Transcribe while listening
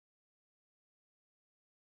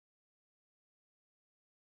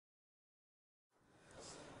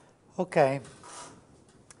Okay,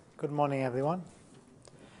 good morning everyone.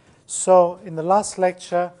 So in the last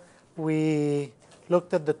lecture we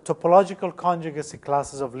looked at the topological conjugacy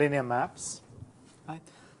classes of linear maps. Right?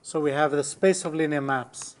 So we have the space of linear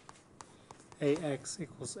maps AX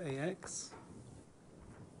equals AX,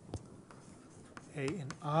 A in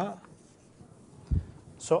R.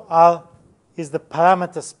 So R is the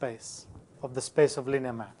parameter space of the space of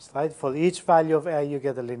linear maps. Right? For each value of A you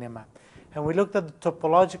get a linear map. And we looked at the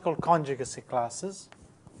topological conjugacy classes.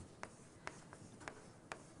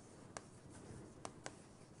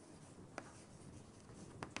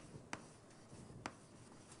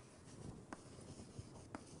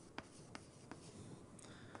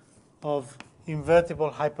 Of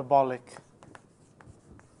invertible hyperbolic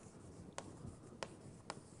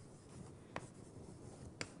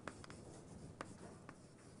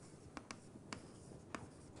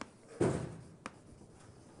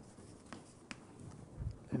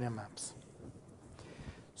linear maps.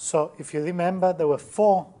 So if you remember, there were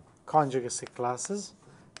four conjugacy classes: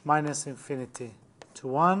 minus infinity to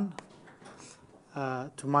 1,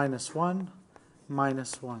 to minus 1,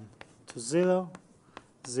 minus 1 to 0,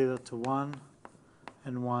 0 to 1,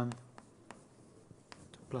 and 1 to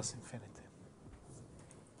plus infinity.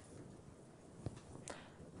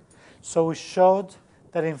 So we showed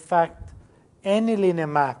that in fact any linear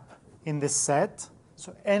map in this set,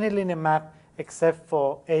 so any linear map except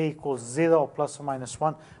for A equals 0 or plus or minus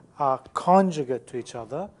 1 are conjugate to each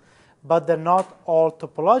other, but they're not all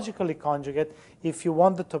topologically conjugate. If you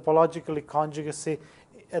want the topologically conjugacy,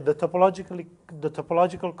 the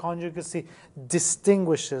topological conjugacy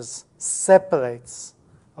distinguishes, separates,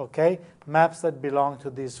 okay, maps that belong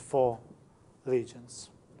to these four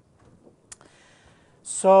regions.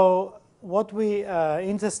 So what we,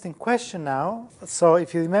 interesting question now. So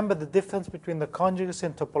if you remember the difference between the conjugacy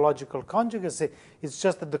and topological conjugacy, it's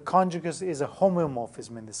just that the conjugacy is a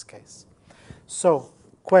homeomorphism in this case. So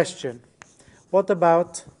question, what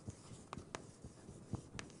about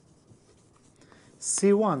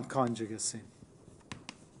C1 conjugacy?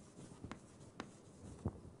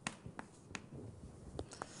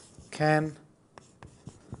 Can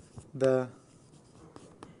the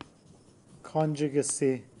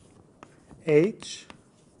conjugacy H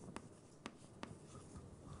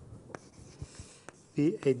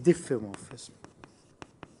be a diffeomorphism?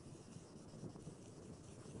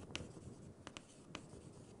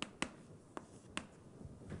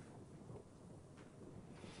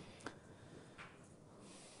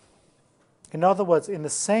 In other words, in the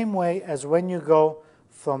same way as when you go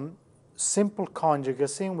from simple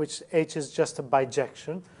conjugacy, in which H is just a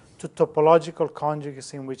bijection, to topological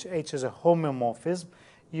conjugacy, in which H is a homeomorphism,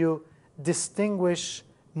 you distinguish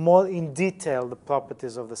more in detail the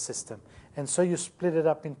properties of the system. And so you split it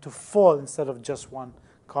up into four instead of just one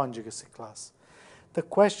conjugacy class. The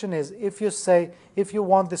question is, if you say, if you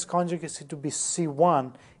want this conjugacy to be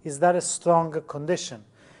C1, is that a stronger condition?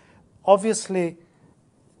 Obviously,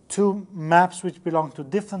 two maps which belong to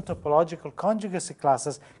different topological conjugacy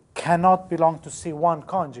classes cannot belong to C1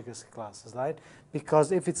 conjugacy classes, right?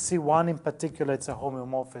 Because if it's C1 in particular, it's a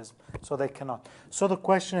homeomorphism, so they cannot. So the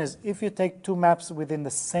question is, if you take two maps within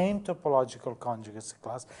the same topological conjugacy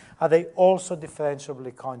class, are they also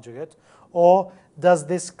differentiably conjugate? Or does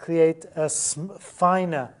this create a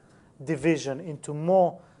finer division into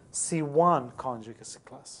more C1 conjugacy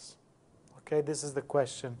classes? Okay, this is the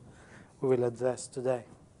question we will address today.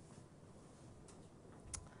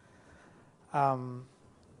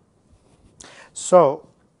 So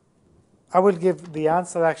I will give the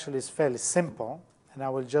answer. Actually is fairly simple, and I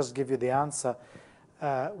will just give you the answer,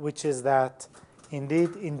 which is that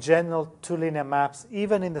indeed in general two linear maps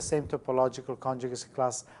even in the same topological conjugacy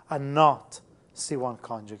class are not C1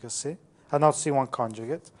 conjugacy, are not C1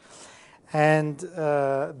 conjugate, and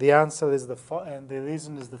the answer is and the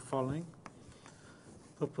reason is the following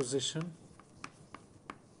proposition.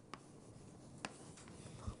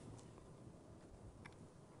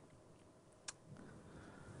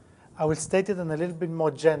 I will state it in a little bit more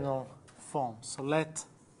general form. So let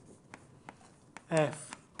F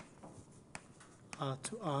R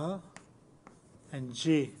to R and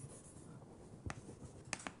G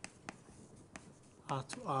R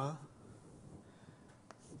to R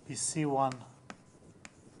be C1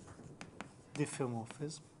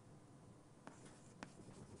 diffeomorphism.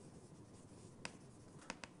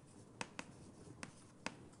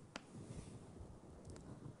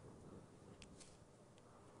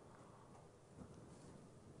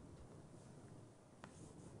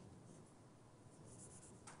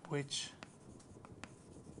 Which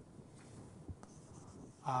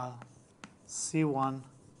are C1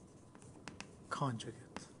 conjugate.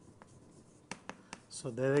 So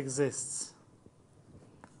there exists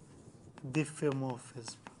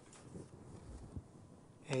diffeomorphism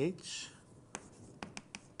H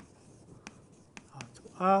R to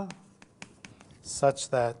R such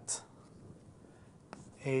that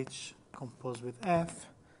H composed with F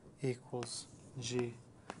equals G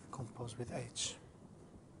composed with H.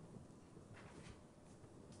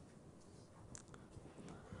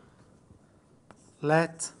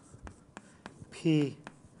 Let P,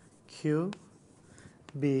 Q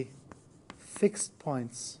be fixed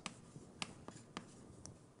points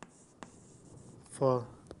for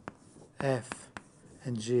F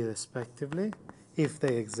and G respectively, if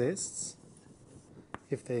they exist,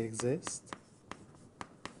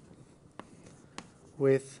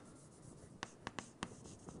 with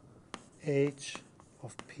H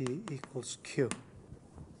of P equals Q.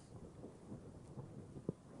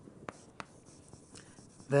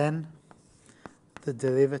 Then the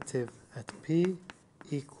derivative at P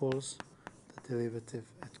equals the derivative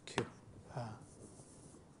at Q.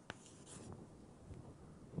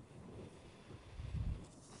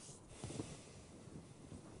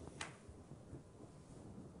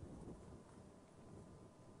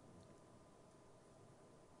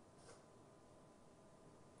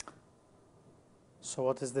 So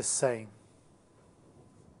what is this saying?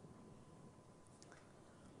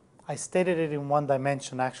 I stated it in one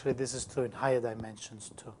dimension. Actually, this is true in higher dimensions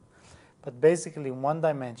too. But basically, in one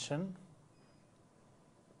dimension,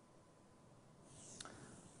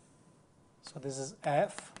 so this is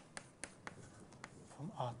F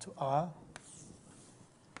from R to R.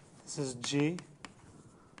 This is G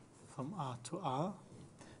from R to R.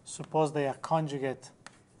 Suppose they are conjugate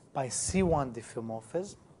by C1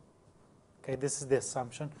 diffeomorphism. Okay, this is the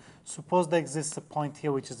assumption. Suppose there exists a point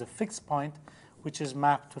here which is a fixed point, which is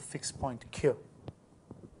mapped to a fixed point Q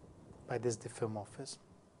by this diffeomorphism.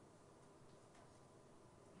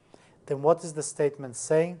 Then what is the statement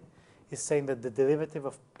saying? It's saying that the derivative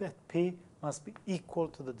of at P must be equal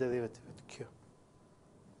to the derivative at Q.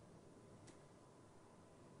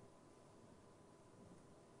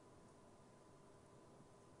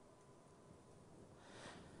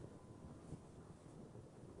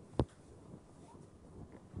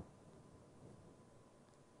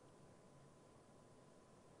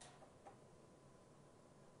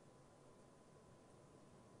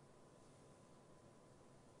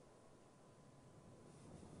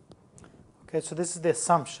 Okay, so this is the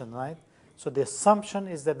assumption, right? So the assumption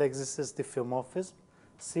is that there exists this diffeomorphism,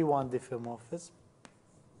 C1 diffeomorphism.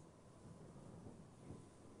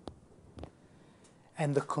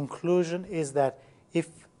 And the conclusion is that if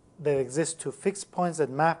there exist two fixed points that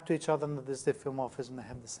map to each other under this diffeomorphism, they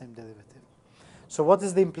have the same derivative. So what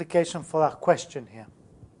is the implication for our question here?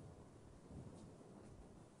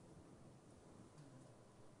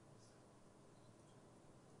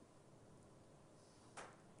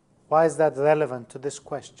 Why is that relevant to this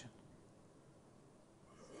question?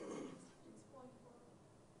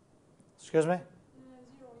 Excuse me?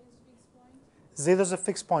 0 is a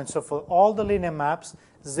fixed point. So for all the linear maps,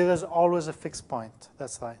 0 is always a fixed point.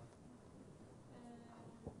 That's right.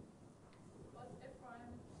 But F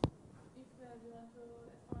prime, if you want to F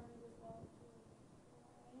prime is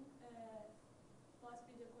equal to must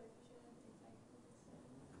be the coefficient exactly the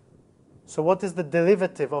same. So what is the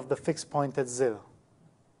derivative of the fixed point at 0?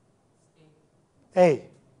 A.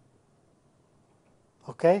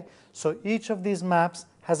 Okay? So each of these maps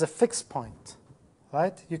has a fixed point,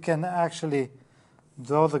 right? You can actually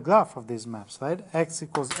draw the graph of these maps, right? X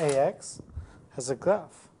equals AX has a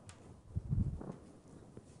graph.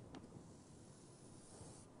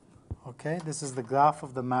 Okay? This is the graph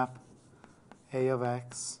of the map A of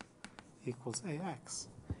X equals AX.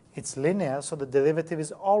 It's linear, so the derivative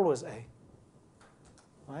is always A,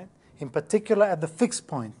 right? In particular, at the fixed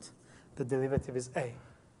point, the derivative is A.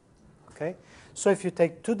 Okay? So if you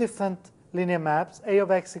take two different linear maps, A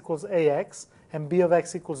of X equals AX and B of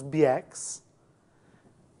X equals BX,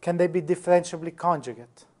 can they be differentiably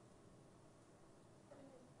conjugate?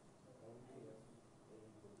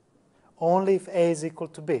 Only if A is equal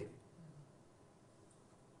to B.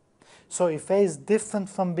 So if A is different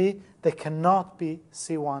from B, they cannot be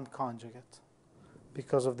C1 conjugate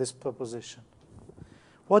because of this proposition.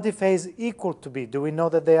 What if A is equal to B? Do we know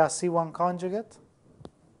that they are C1 conjugate?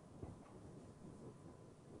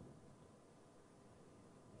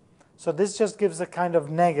 So this just gives a kind of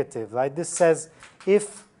negative, right? This says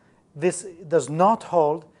if this does not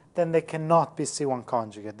hold, then they cannot be C1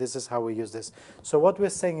 conjugate. This is how we use this. So what we're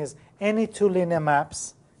saying is any two linear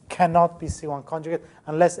maps cannot be C1 conjugate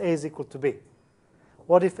unless A is equal to B.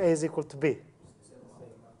 What if A is equal to B?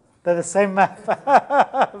 They're the same map.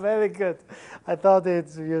 Very good. I thought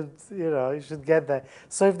you should get that.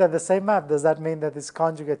 So if they're the same map, does that mean that it's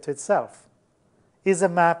conjugate to itself? Is a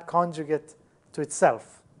map conjugate to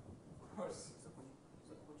itself?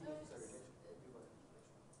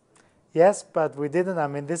 Yes, but we didn't. I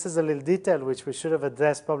mean, this is a little detail which we should have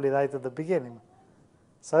addressed probably right at the beginning.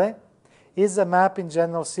 Sorry? Is a map in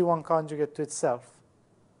general C1 conjugate to itself?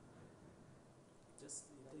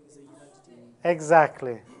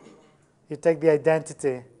 Exactly. You take the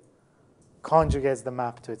identity, conjugates the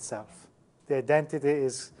map to itself. The identity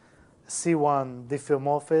is C1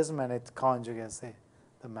 diffeomorphism, and it conjugates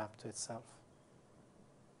the map to itself.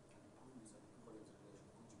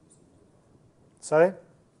 Sorry?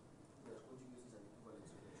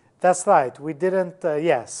 That's right. We didn't,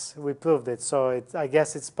 yes, we proved it. So I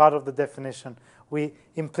guess it's part of the definition.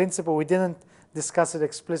 In principle, we didn't discuss it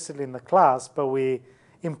explicitly in the class, but we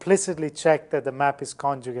implicitly checked that the map is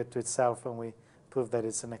conjugate to itself, and we proved that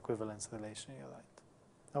it's an equivalence relation. You're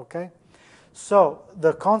right. Okay? So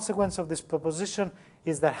the consequence of this proposition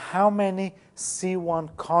is that how many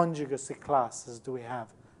C1 conjugacy classes do we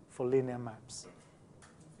have for linear maps?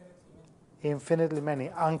 Infinitely many,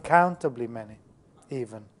 uncountably many,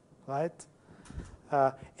 even. Right?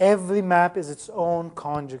 Every map is its own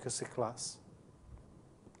conjugacy class.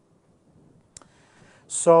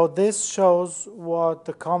 So this shows what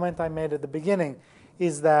the comment I made at the beginning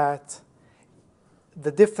is that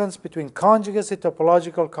the difference between conjugacy,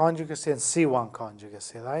 topological conjugacy, and C1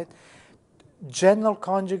 conjugacy, right? General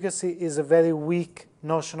conjugacy is a very weak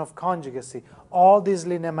notion of conjugacy. All these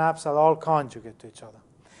linear maps are all conjugate to each other.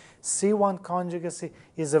 C1 conjugacy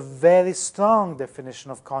is a very strong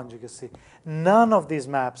definition of conjugacy. None of these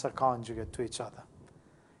maps are conjugate to each other.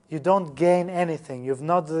 You don't gain anything. You've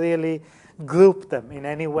not really grouped them in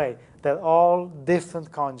any way. They're all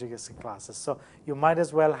different conjugacy classes. So you might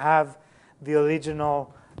as well have the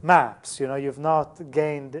original maps. You've not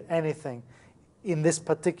gained anything in this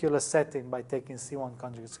particular setting by taking C1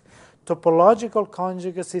 conjugacy. Topological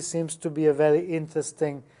conjugacy seems to be a very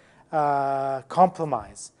interesting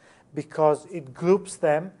compromise, because it groups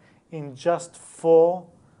them in just 4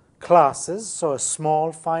 classes, so a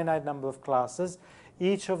small finite number of classes.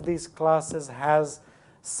 Each of these classes has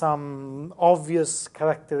some obvious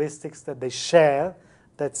characteristics that they share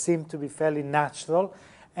that seem to be fairly natural,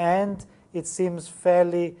 and it seems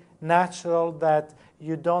fairly natural that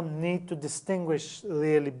you don't need to distinguish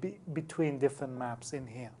really between different maps in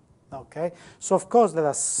here. Okay? So of course there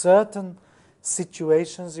are certain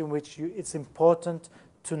situations in which it's important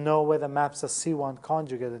to know whether maps are C1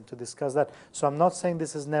 conjugate and to discuss that. So I'm not saying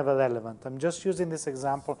this is never relevant. I'm just using this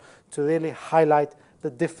example to really highlight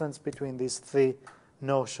the difference between these 3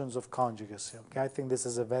 notions of conjugacy. Okay? I think this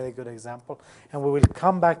is a very good example, and we will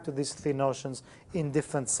come back to these 3 notions in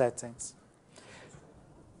different settings.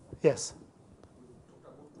 Yes?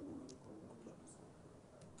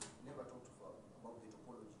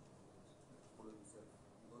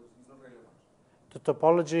 The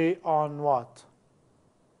topology on what?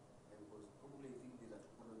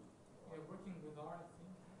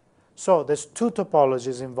 So there's 2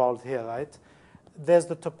 topologies involved here, right? There's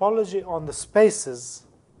the topology on the spaces.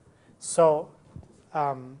 So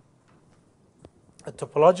a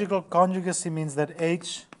topological conjugacy means that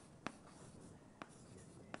H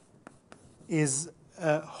is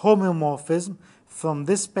a homeomorphism from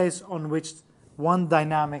this space on which one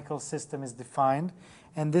dynamical system is defined,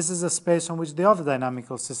 and this is a space on which the other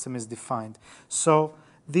dynamical system is defined. So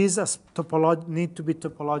these are need to be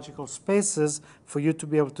topological spaces for you to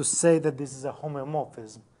be able to say that this is a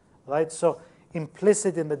homeomorphism, right? So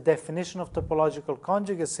implicit in the definition of topological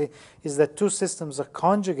conjugacy is that 2 systems are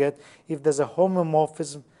conjugate if there's a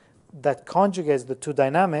homeomorphism that conjugates the 2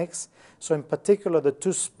 dynamics. So in particular, the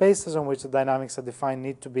 2 spaces on which the dynamics are defined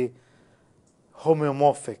need to be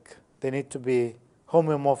homeomorphic. They need to be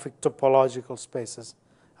homeomorphic topological spaces.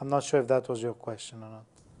 I'm not sure if that was your question or not.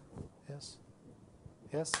 Yes?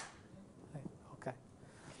 Yes? Okay.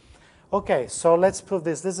 Okay, so let's prove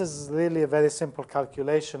this. This is really a very simple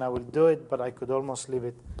calculation. I will do it, but I could almost leave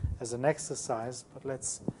it as an exercise. But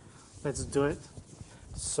let's do it.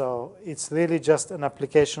 So it's really just an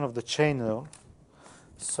application of the chain rule.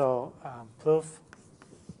 So proof.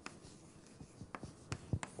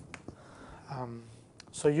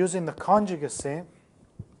 So using the conjugacy,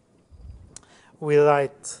 we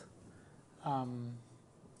write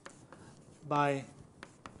by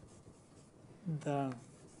the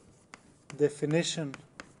definition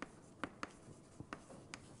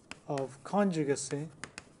of conjugacy,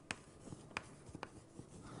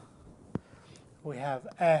 we have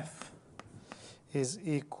F is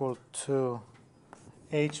equal to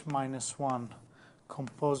H minus 1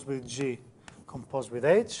 composed with G composed with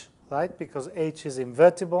H, right? Because H is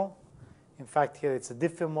invertible. In fact, here it's a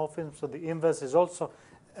diffeomorphism, so the inverse is also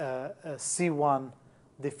a C1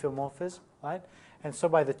 diffeomorphism, right? And so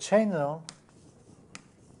by the chain rule,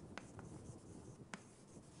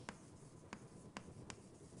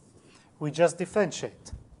 we just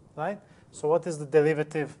differentiate, right? So what is the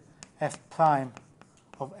derivative f prime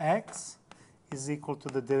of x is equal to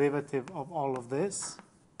the derivative of all of this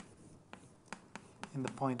in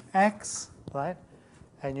the point x, right?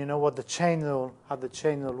 And you know what the chain rule, how the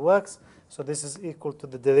chain rule works. So this is equal to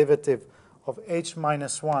the derivative of h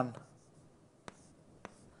minus 1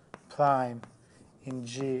 prime in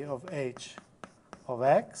g of h of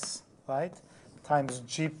x, right? Times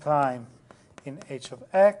g prime in h of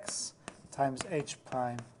x times h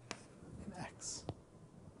prime in x.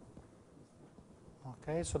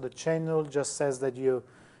 Okay, so the chain rule just says that you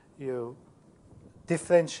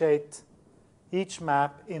differentiate each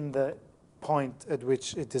map in the point at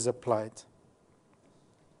which it is applied.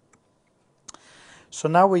 So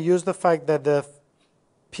now we use the fact that the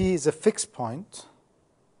P is a fixed point.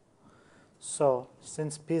 So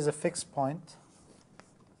since P is a fixed point,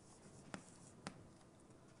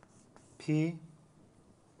 P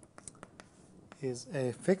is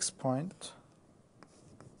a fixed point,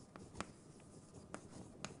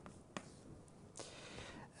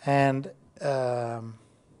 and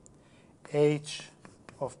H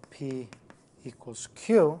of P equals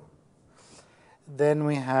Q, then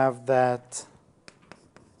we have that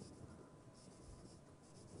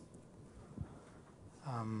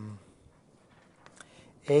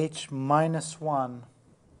H minus 1,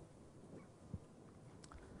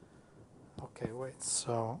 okay, wait,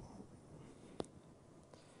 so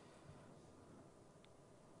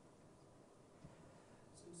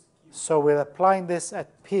we're applying this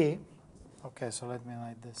at P. Okay, so let me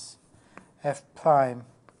write this. F prime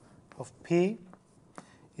of P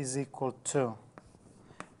is equal to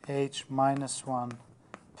H minus 1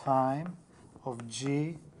 prime of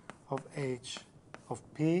G of H of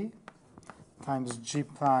P times G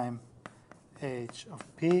prime H of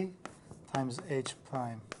P times H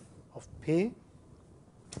prime of P.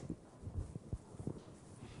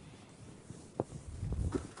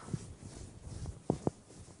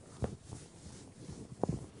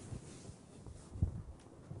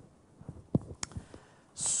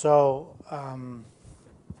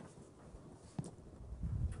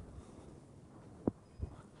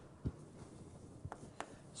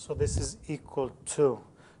 So this is equal to,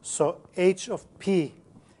 so H of P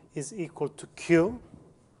is equal to Q.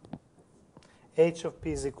 H of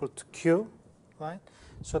P is equal to Q, right?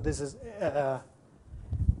 So this is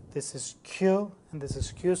Q and this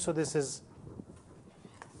is Q. So this is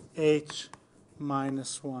H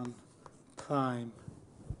minus 1 prime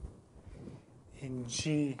in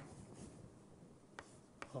G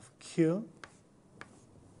of Q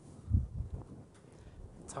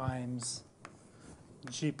times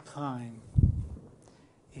G prime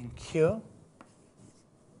in Q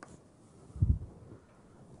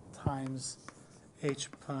times H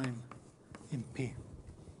prime in P.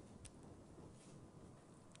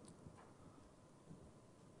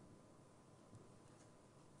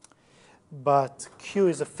 But Q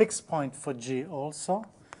is a fixed point for G also.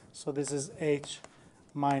 So this is H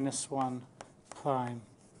minus 1 prime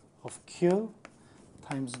of Q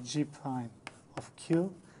times G prime of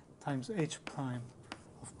Q times H prime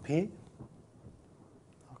of P.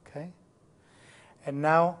 Okay. And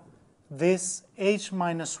now this H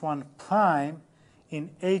minus 1 prime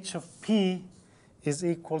in H of P is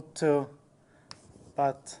equal to,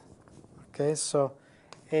 but, okay, so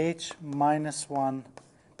H minus 1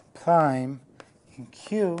 prime in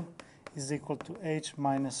Q is equal to H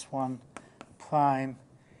minus 1 prime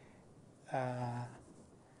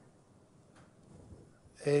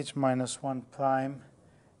H minus 1 prime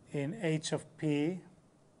in H of P.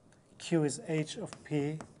 Q is H of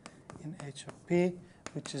P in H of P,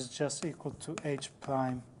 which is just equal to H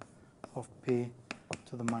prime of P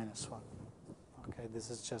to the minus 1. Okay, this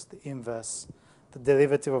is just the inverse. The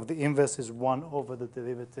derivative of the inverse is 1 over the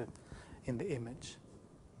derivative in the image.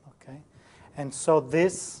 Okay, and so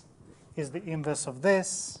this is the inverse of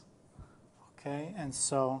this. Okay, and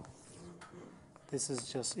so this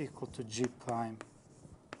is just equal to G prime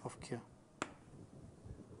of Q.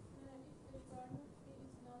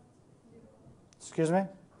 Excuse me?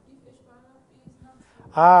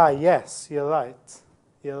 Ah, yes, you're right.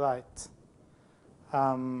 You're right.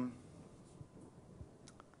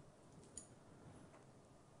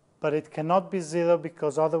 But it cannot be 0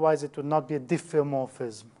 because otherwise it would not be a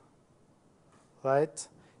diffeomorphism, right?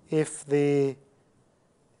 If the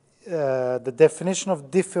the definition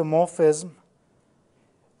of diffeomorphism,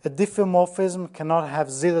 a diffeomorphism cannot have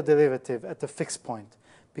zero derivative at a fixed point,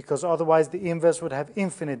 because otherwise the inverse would have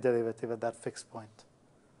infinite derivative at that fixed point,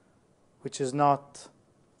 which is not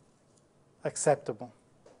acceptable.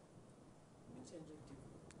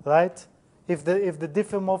 Right? If the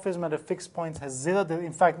diffeomorphism at a fixed point has zero,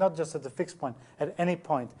 in fact, not just at the fixed point, at any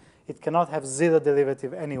point, it cannot have zero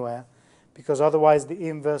derivative anywhere, because otherwise the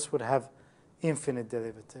inverse would have infinite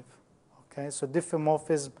derivative. Okay, so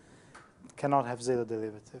diffeomorphism cannot have zero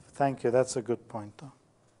derivative. Thank you, that's a good point, though.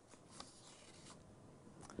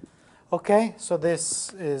 Okay, so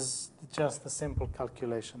this is just a simple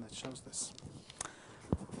calculation that shows this.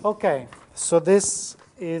 Okay, so this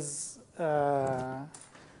is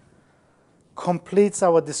completes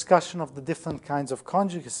our discussion of the different kinds of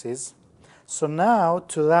conjugacies. So now,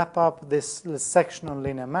 to wrap up this section on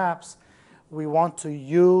linear maps, we want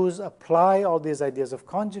to apply all these ideas of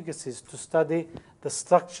conjugacies to study the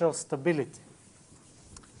structural stability.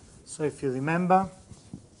 So if you remember,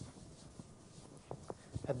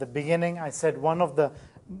 at the beginning I said one of the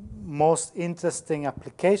most interesting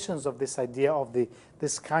applications of this idea of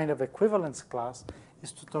this kind of equivalence class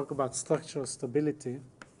is to talk about structural stability.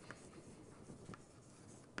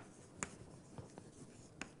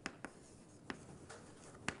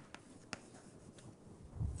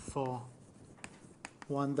 For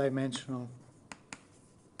one-dimensional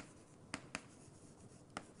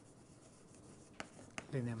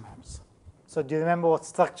linear maps. So do you remember what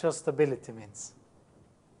structural stability means?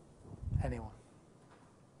 Anyone?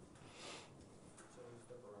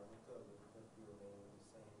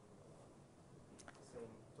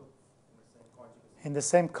 In the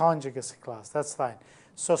same conjugacy class, that's fine.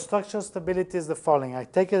 So structural stability is the following. I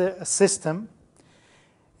take a system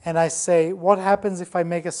and I say, what happens if I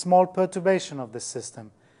make a small perturbation of this system?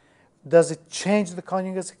 Does it change the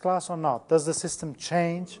conjugacy class or not? Does the system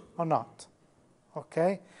change or not?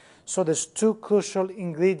 Okay? So there's two crucial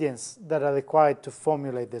ingredients that are required to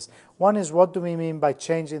formulate this. One is, what do we mean by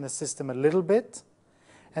changing the system a little bit?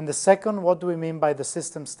 And the second, what do we mean by the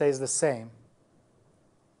system stays the same?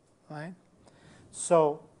 Right?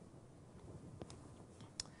 So,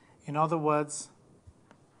 in other words,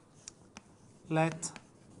 let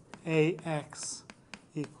AX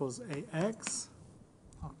equals AX,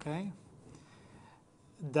 okay?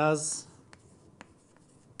 Does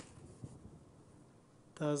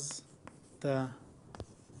the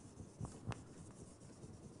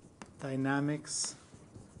dynamics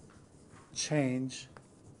change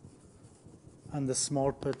under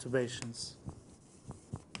small perturbations?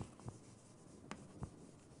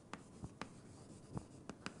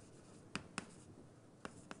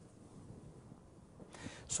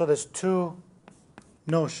 So there's two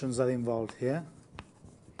notions that are involved here.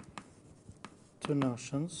 Two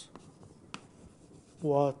notions.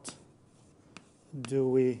 What do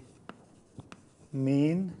we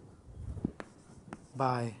mean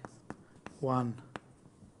by one?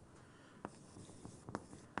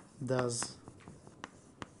 Does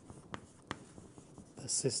the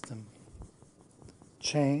system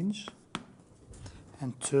change?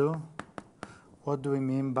 And two, what do we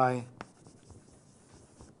mean by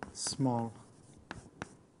small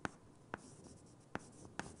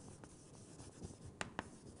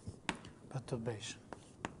perturbation?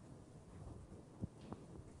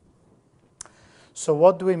 So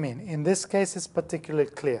what do we mean? In this case, it's particularly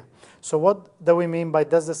clear. So what do we mean by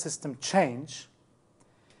does the system change?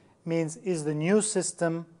 Means, is the new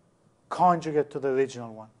system conjugate to the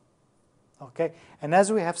original one? Okay? And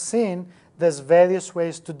as we have seen, there's various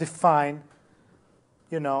ways to define,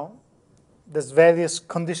 there's various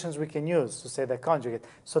conditions we can use to say they're conjugate.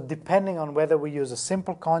 So depending on whether we use a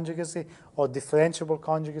simple conjugacy or differentiable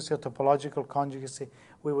conjugacy or topological conjugacy,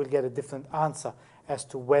 we will get a different answer as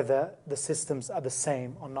to whether the systems are the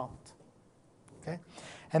same or not. Okay?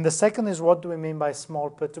 And the second is, what do we mean by small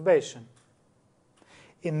perturbation?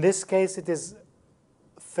 In this case, it is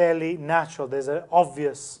fairly natural. There's an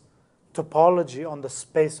obvious topology on the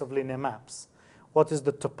space of linear maps. What is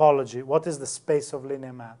the topology? What is the space of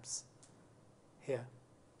linear maps? Here.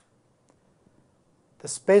 The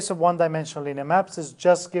space of one-dimensional linear maps is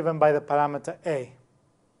just given by the parameter A.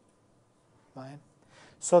 Right?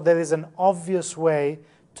 So there is an obvious way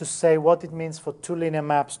to say what it means for two linear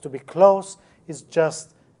maps to be close is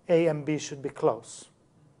just A and B should be close.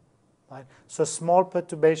 Right? So small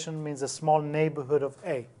perturbation means a small neighborhood of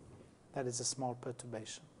A. That is a small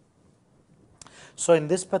perturbation. So in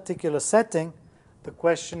this particular setting, the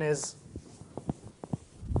question is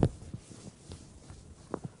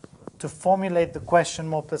to formulate the question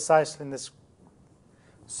more precisely in this.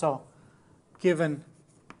 So given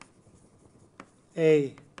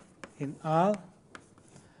A in R,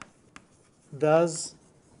 does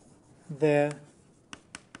there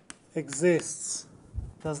exist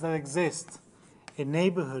a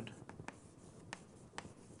neighborhood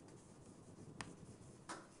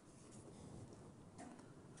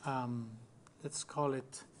let's call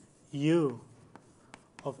it U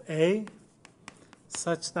of A,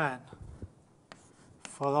 such that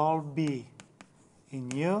for all B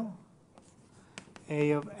in U,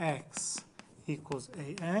 A of X equals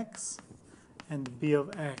AX and B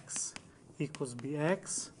of X equals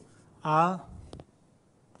BX are,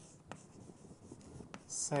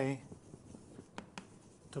 say,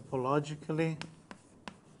 topologically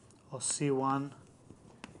or C1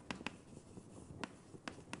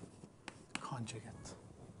 conjugate.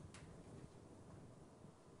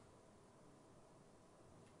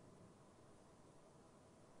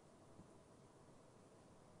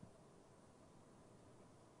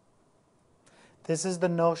 This is the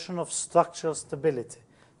notion of structural stability.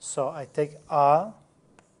 So I take R.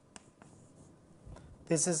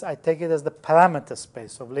 I take it as the parameter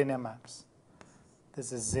space of linear maps.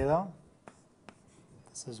 This is 0.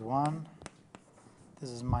 This is 1. This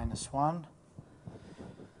is -1.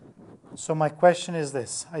 So my question is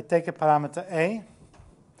this. I take a parameter A,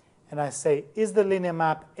 and I say, is the linear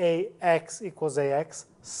map AX equals AX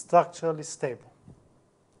structurally stable?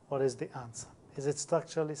 What is the answer? Is it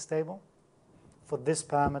structurally stable for this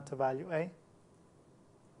parameter value A?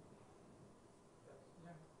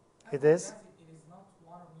 Yeah. It is? It is not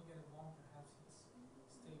 1 or -1, perhaps it's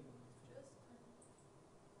stable.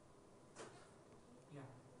 Yeah.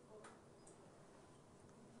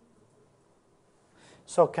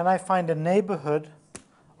 So can I find a neighborhood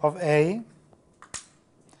of A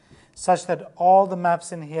such that all the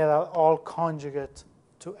maps in here are all conjugate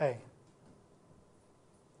to A?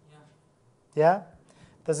 Yeah. Yeah?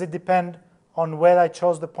 Does it depend on where I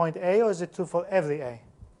chose the point A, or is it true for every A? I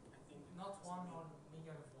think not 1 or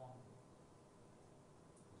 -1.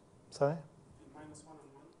 Sorry? -1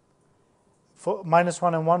 and 1. For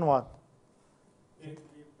 -1 and 1 what? It will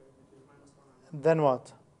be between -1 and 1. Then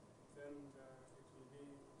what? Then it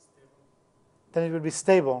will be stable. Then it will be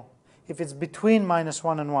stable if it's between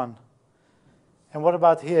 -1 and 1. And what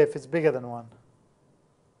about here if it's bigger than 1?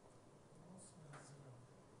 Also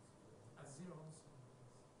 0. Also.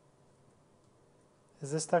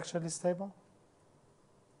 Is this structurally stable?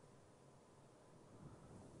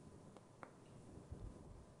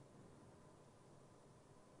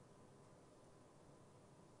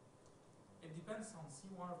 It depends on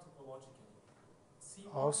C1 or topologically.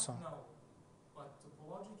 C1, Also. no. But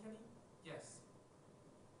topologically, yes.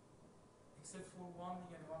 Except for 1,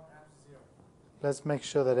 -1, perhaps 0. Let's make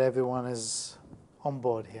sure that everyone is on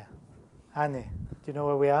board here. Annie, do you know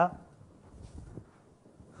where we are?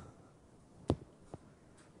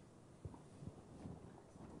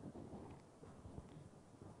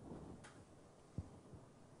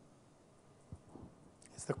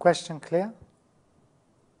 Is the question clear?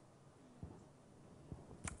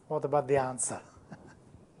 What about the answer?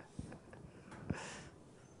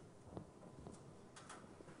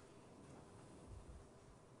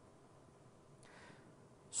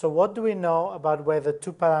 So what do we know about whether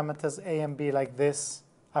two parameters A and B like this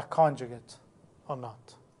are conjugate or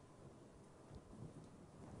not?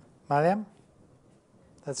 Mariam?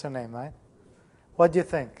 That's your name, right? What do you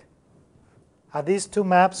think? Are these two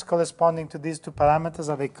maps corresponding to these two parameters,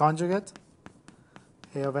 are they conjugate?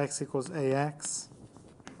 A of x equals AX,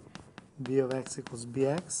 B of x equals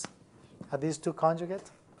BX. Are these two conjugate?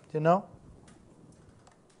 Do you know?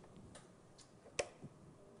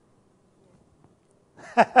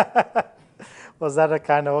 Was that a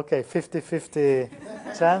kind of, 50-50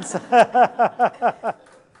 chance?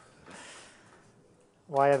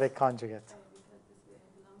 Why are they conjugate?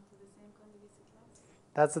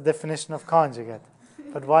 That's the definition of conjugate.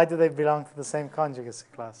 But why do they belong to the same conjugacy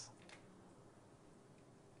class?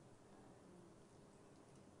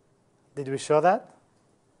 Did we show that?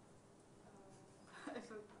 I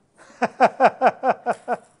forgot.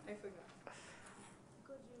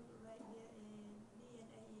 Could you write here B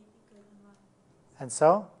and A equal to 1? And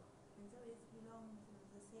so? And so it belongs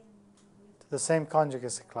to To the same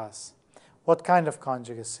conjugacy class. What kind of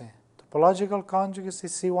conjugacy? Topological conjugacy,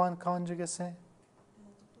 C1 conjugacy?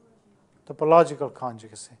 Topological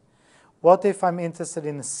conjugacy. What if I'm interested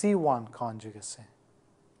in C1 conjugacy?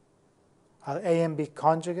 Are A and B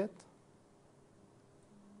conjugate?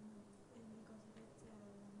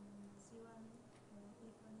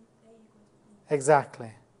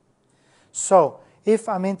 Exactly. So, if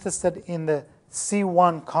I'm interested in the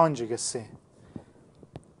C1 conjugacy,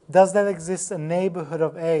 Does there exist a neighborhood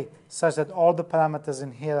of A such that all the parameters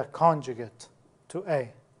in here are conjugate to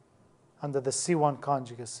A under the C1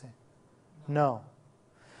 conjugacy? No.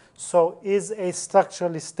 So is A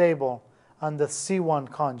structurally stable under C1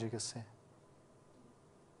 conjugacy?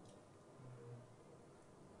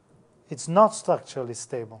 It's not structurally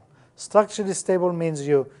stable. Structurally stable means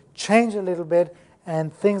you change a little bit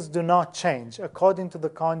and things do not change according to the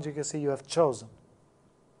conjugacy you have chosen.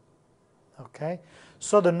 Okay?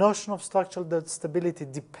 So the notion of structural stability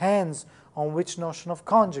depends on which notion of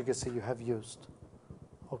conjugacy you have used.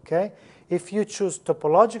 Okay? If you choose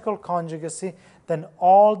topological conjugacy, then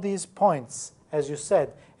all these points, as you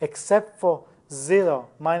said, except for 0,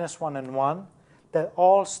 -1, and 1, they're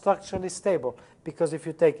all structurally stable. Because if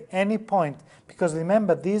you take any point, because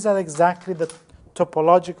remember, these are exactly the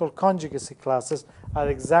topological conjugacy classes are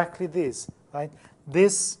exactly these, right?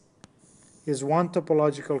 This is one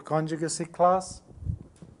topological conjugacy class.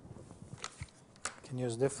 You can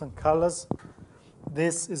use different colors.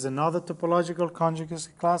 This is another topological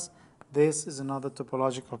conjugacy class. This is another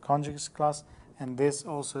topological conjugacy class. And this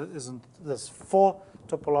also isn't. There's 4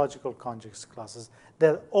 topological conjugacy classes.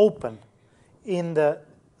 They're open in the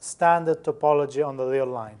standard topology on the real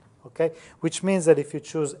line, okay? Which means that if you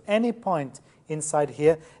choose any point inside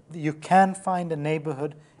here, you can find a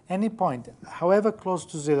neighborhood, any point, however close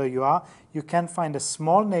to 0 you are, you can find a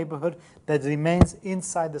small neighborhood that remains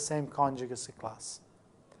inside the same conjugacy class.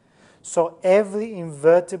 So every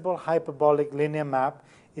invertible hyperbolic linear map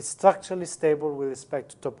is structurally stable with respect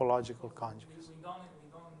to topological conjugacy. We don't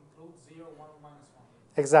include 0, 1, or -1.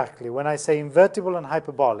 Exactly. When I say invertible and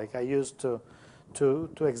hyperbolic, I use to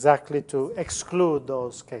exclude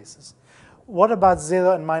those cases. What about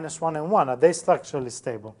 0 and -1 and 1? Are they structurally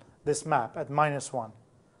stable? This map at -1.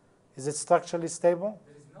 Is it structurally stable?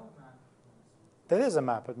 There is no map. There is a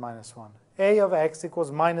map at -1. A of x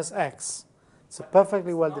equals -x. It's a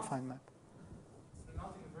perfectly well-defined map. It's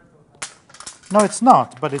not invertible. No, it's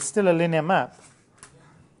not, but it's still a linear map.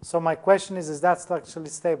 So my question is that structurally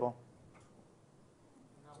stable?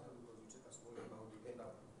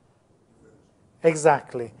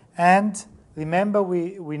 Exactly. And remember,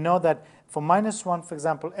 we know that for -1, for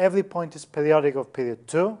example, every point is periodic of period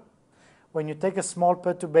 2. When you take a small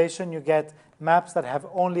perturbation, you get maps that have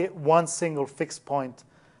only one single fixed point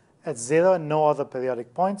at 0 and no other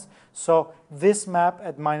periodic points. So this map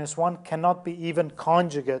at -1 cannot be even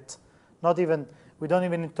conjugate, we don't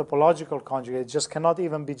even need topological conjugate, it just cannot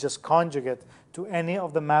even be just conjugate to any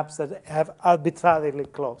of the maps that have arbitrarily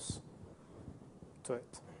close to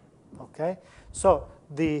it. Okay? So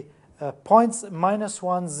the points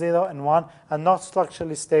 -1, 0, and 1 are not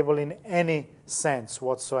structurally stable in any sense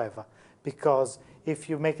whatsoever, because if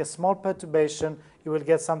you make a small perturbation, you will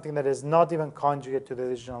get something that is not even conjugate to the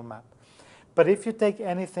original map. But if you take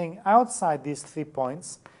anything outside these 3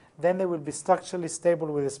 points, then they will be structurally stable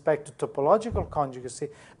with respect to topological conjugacy,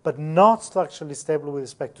 but not structurally stable with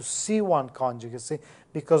respect to C1 conjugacy,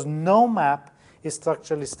 because no map is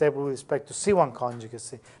structurally stable with respect to C1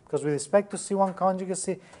 conjugacy. Because with respect to C1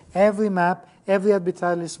 conjugacy, every map, every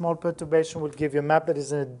arbitrarily small perturbation will give you a map that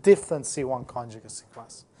is in a different C1 conjugacy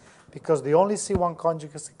class. Because the only C1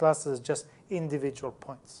 conjugacy class is just individual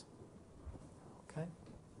points. Okay?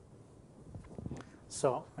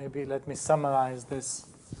 So maybe let me summarize this.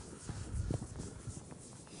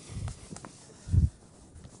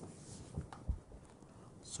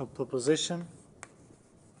 So proposition.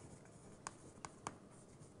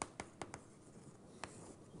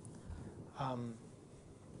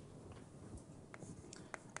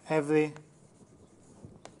 Every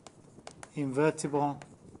invertible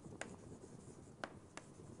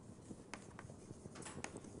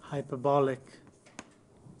hyperbolic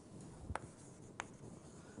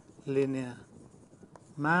linear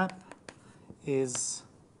map is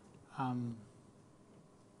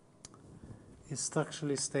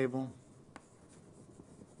structurally stable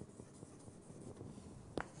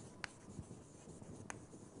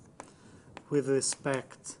with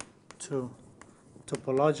respect to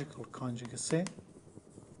topological conjugacy,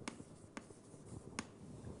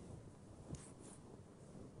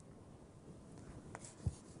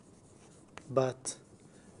 but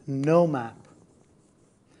no map,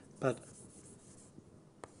 but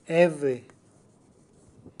every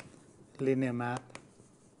linear map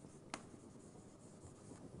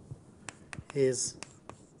is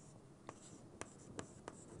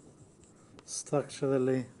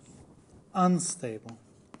structurally unstable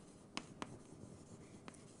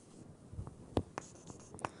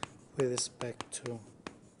with respect to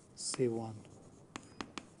C1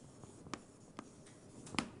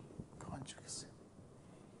 conjugacy.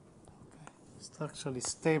 Okay. Structurally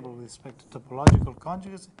stable with respect to topological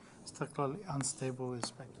conjugacy, structurally unstable with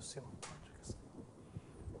respect to C1 conjugacy.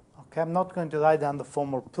 Okay, I'm not going to write down the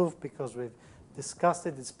formal proof because we've discussed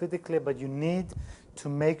it. It's pretty clear, but you need to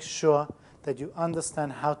make sure that you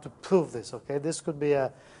understand how to prove this. Okay, this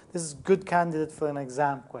is a good candidate for an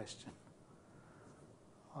exam question.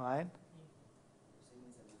 All right.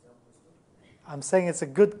 I'm saying it's a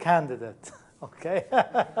good candidate. Okay.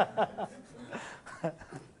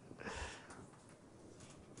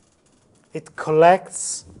 It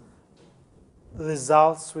collects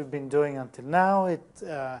results we've been doing until now. It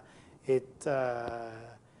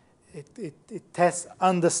tests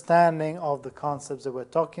understanding of the concepts that we're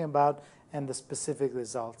talking about and the specific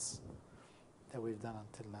results that we've done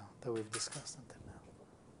until now, that we've discussed until now.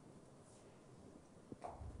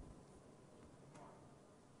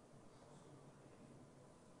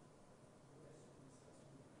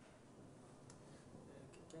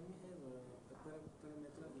 Can we have a parameter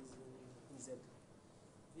in Z?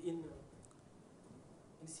 In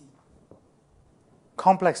C?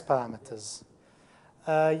 Complex parameters.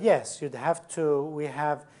 Yes, you'd have to. We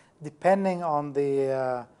have, depending on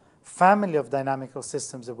the family of dynamical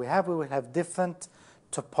systems that we will have different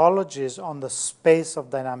topologies on the space of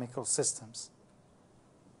dynamical systems.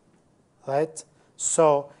 Right?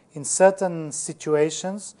 So in certain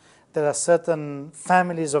situations, there are certain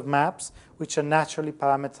families of maps which are naturally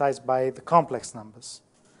parameterized by the complex numbers.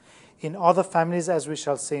 In other families, as we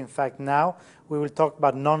shall see, in fact, now, we will talk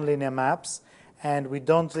about nonlinear maps, and we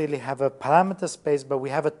don't really have a parameter space, but we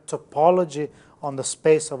have a topology on the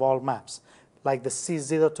space of all maps, like the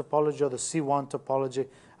C0 topology or the C1 topology.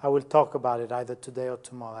 I will talk about it either today or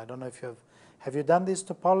tomorrow. I don't know if have you done these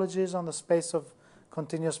topologies on the space of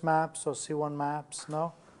continuous maps or C1 maps?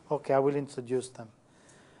 No? Okay, I will introduce them.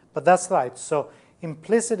 But that's right. So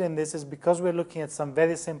implicit in this is because we're looking at some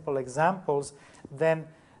very simple examples, then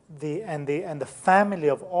the family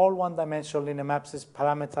of all one-dimensional linear maps is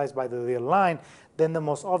parameterized by the real line, then the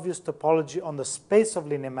most obvious topology on the space of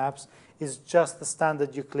linear maps is just the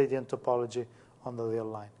standard Euclidean topology on the real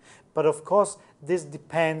line. But of course, this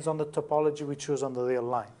depends on the topology we choose on the real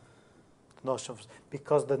line,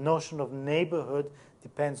 because the notion of neighborhood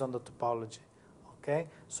depends on the topology. Okay?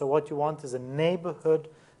 So what you want is a neighborhood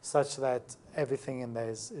such that everything in there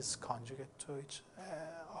is conjugate to each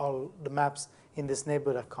all the maps in this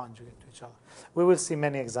neighborhood are conjugate to each other. We will see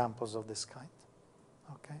many examples of this kind.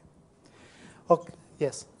 Okay? Okay.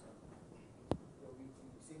 Yes? We've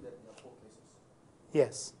seen that in the 4 cases.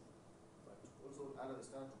 Yes. But also under the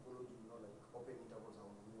standard topology, like open intervals are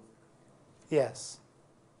removed. Yes.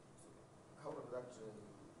 How does that,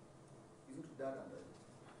 is it done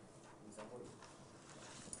in some way?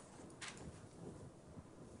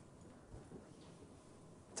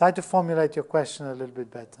 Try to formulate your question a little bit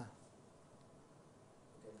better.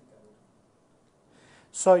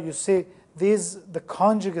 So you see, the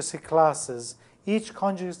conjugacy classes, each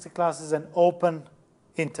conjugacy class is an open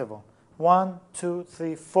interval. 1, 2,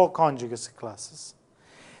 3, 4 conjugacy classes.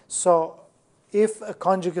 So if a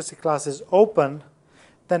conjugacy class is open,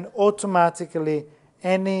 then automatically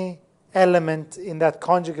any element in that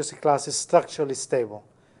conjugacy class is structurally stable.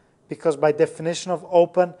 Because by definition of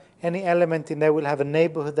open, any element in there will have a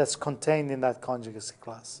neighborhood that's contained in that conjugacy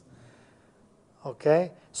class.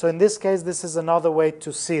 Okay? So in this case, this is another way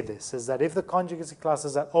to see this, is that if the conjugacy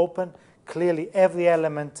classes are open, clearly every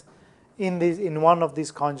element in one of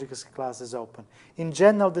these conjugacy classes is open. In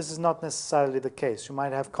general, this is not necessarily the case. You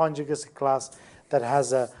might have conjugacy class that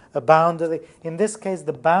has a boundary. In this case,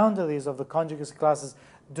 the boundaries of the conjugacy classes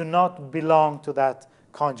do not belong to that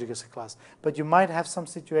conjugacy class. But you might have some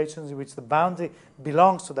situations in which the boundary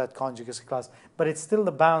belongs to that conjugacy class, but it's still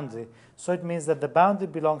the boundary. So it means that the boundary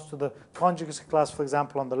belongs to the conjugacy class, for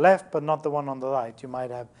example, on the left, but not the one on the right. You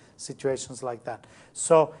might have situations like that.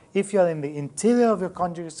 So if you're in the interior of your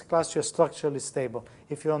conjugacy class, you're structurally stable.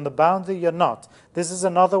 If you're on the boundary, you're not. This is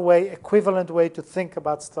another way, equivalent way to think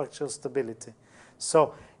about structural stability.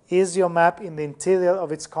 So is your map in the interior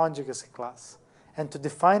of its conjugacy class? And to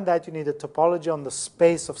define that, you need a topology on the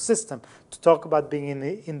space of system to talk about being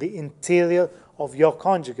in the interior of your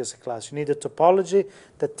conjugacy class. You need a topology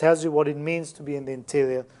that tells you what it means to be in the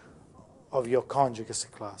interior of your conjugacy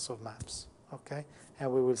class of maps. Okay?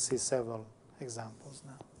 And we will see several examples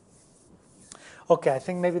now. Okay, I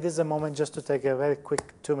think maybe this is a moment just to take a very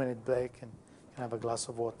quick 2-minute break and have a glass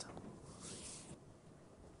of water.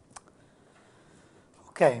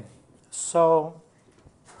 Okay, so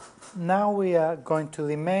now we are going to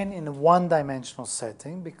remain in a one-dimensional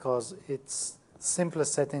setting because it's simpler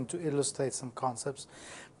setting to illustrate some concepts.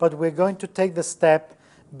 But we're going to take the step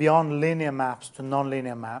beyond linear maps to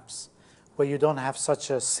nonlinear maps, where you don't have such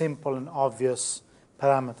a simple and obvious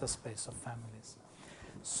parameter space of families.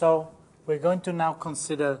 So we're going to now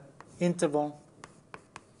consider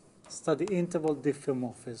study interval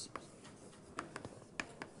diffeomorphisms.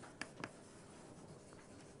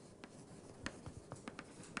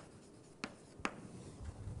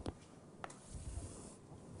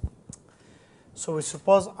 So we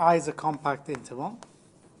suppose I is a compact interval.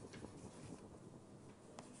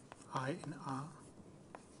 I in R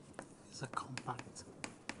is a compact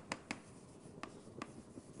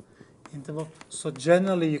interval. So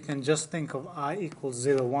generally you can just think of I equals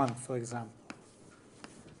 0, 1, for example.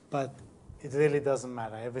 But it really doesn't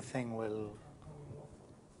matter. Everything will...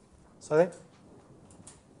 Sorry?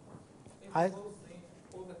 All the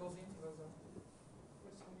closed intervals are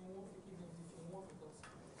first homeomorphic, even diffeomorphic also.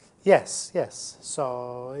 Yes.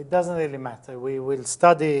 So it doesn't really matter. We will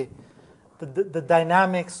study the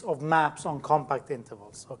dynamics of maps on compact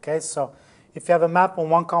intervals. Okay, so if you have a map on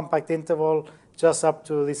one compact interval, just up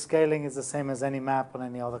to rescaling is the same as any map on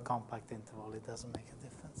any other compact interval. It doesn't make a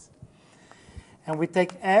difference. And we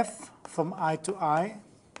take F from I to I,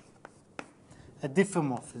 a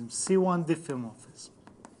diffeomorphism, C1 diffeomorphism.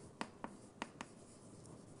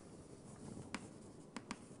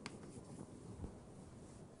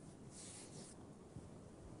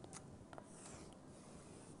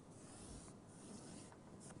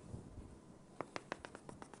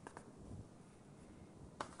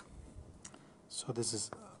 So this is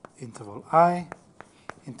interval I.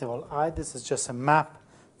 Interval I, this is just a map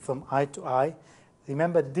from I to I.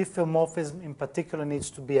 Remember, diffeomorphism in particular needs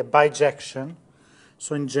to be a bijection.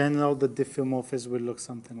 So in general, the diffeomorphism will look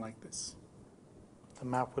something like this. The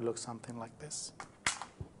map will look something like this.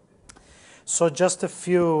 So just a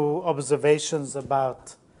few observations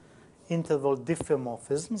about interval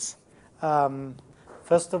diffeomorphisms.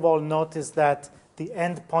 First of all, notice that the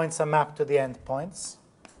endpoints are mapped to the endpoints.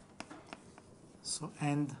 So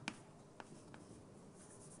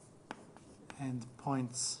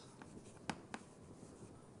endpoints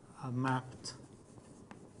are mapped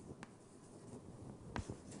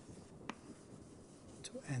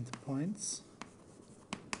to endpoints.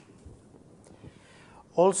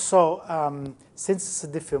 Also, since it's a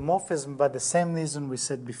diffeomorphism, by the same reason we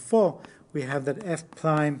said before, we have that f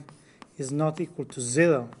prime is not equal to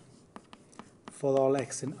 0 for all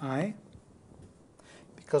x in I,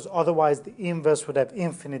 because otherwise the inverse would have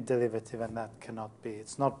infinite derivative, and that cannot be.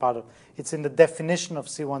 It's not part of, it's in the definition of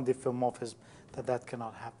C1 diffeomorphism that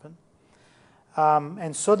cannot happen.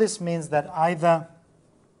 And so this means that either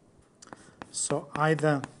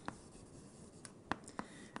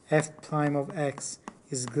f prime of x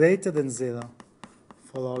is greater than 0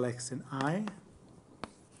 for all x in I,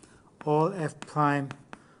 or f prime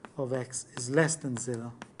of x is less than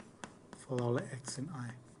 0 for all x in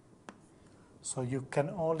I. So you can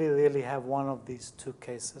only really have one of these two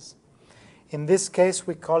cases. In this case,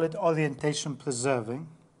 we call it orientation preserving.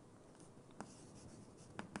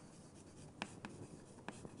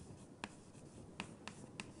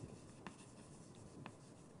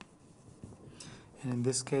 And in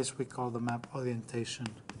this case, we call the map orientation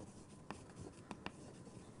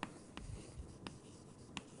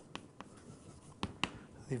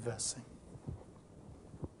reversing.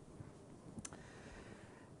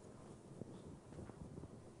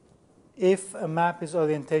 If a map is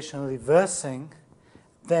orientation reversing,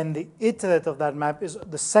 then the iterate of that map is,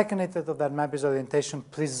 the second iterate of that map is orientation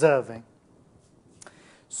preserving.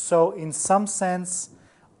 So in some sense,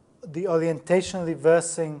 the orientation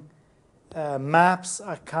reversing maps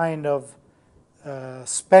are kind of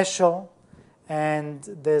special, and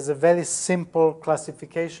there's a very simple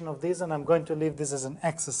classification of these, and I'm going to leave this as an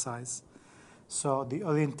exercise. So the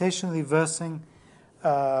orientation reversing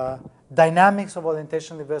dynamics of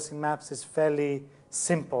orientation reversing maps is fairly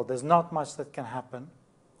simple. There's not much that can happen.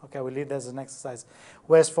 Okay, we'll leave that as an exercise.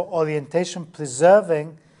 Whereas for orientation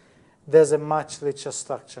preserving, there's a much richer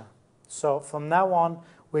structure. So from now on,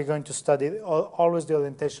 we're going to study always the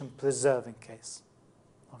orientation preserving case.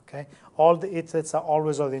 Okay, all the iterates are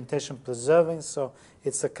always orientation preserving, so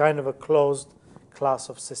it's a kind of a closed class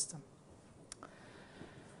of system.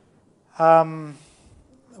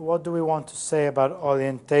 What do we want to say about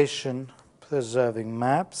orientation preserving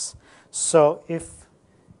maps? So if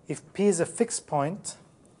P is a fixed point,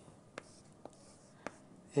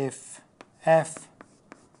 if f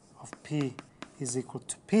of P is equal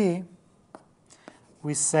to P,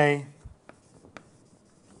 we say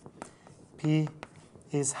P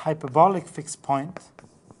is hyperbolic fixed point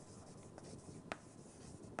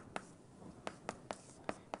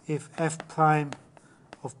if f prime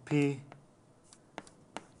of P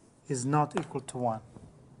is not equal to 1.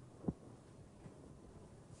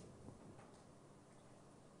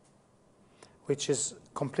 which is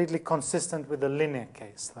completely consistent with the linear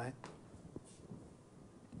case, right?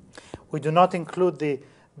 We do not include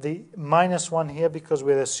the minus 1 here because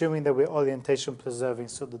we're assuming that we're orientation preserving,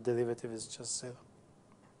 so the derivative is just 0.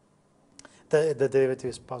 The derivative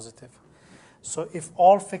is positive. So if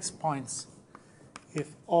all fixed points,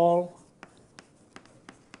 if all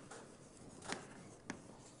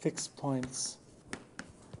fixed points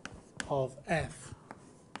of f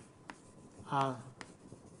are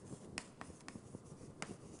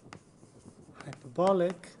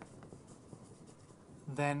hyperbolic,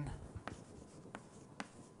 then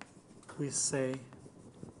we say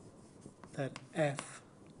that f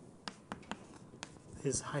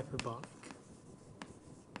is hyperbolic.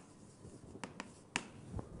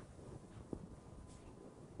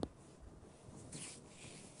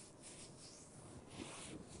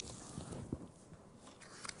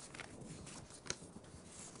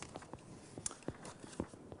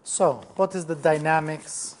 So, what is the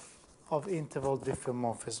dynamics of interval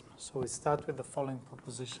diffeomorphism? So we start with the following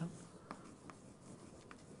proposition.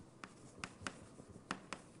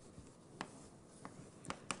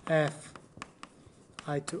 F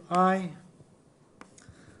I to I,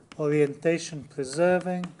 orientation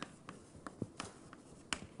preserving,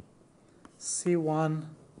 C1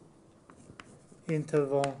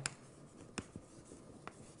 interval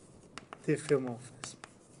diffeomorphism.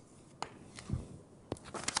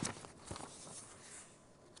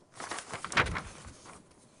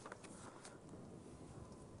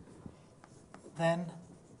 Then,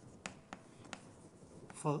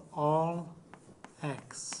 for all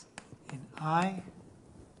x in I,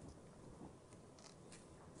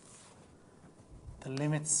 the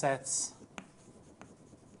limit sets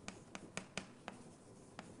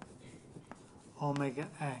omega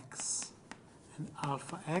x and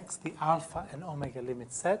alpha x, the alpha and omega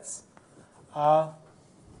limit sets, are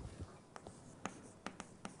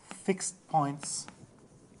fixed points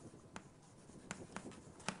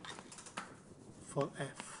for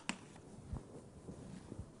f.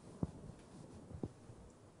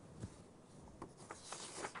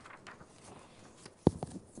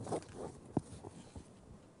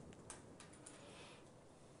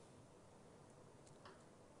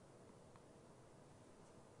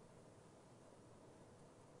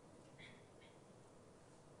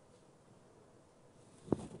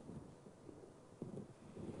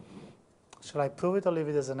 Shall I prove it or leave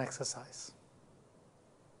it as an exercise?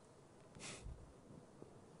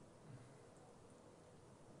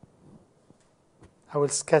 I will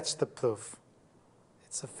sketch the proof.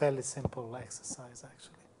 It's a fairly simple exercise,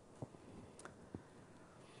 actually.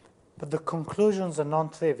 But the conclusions are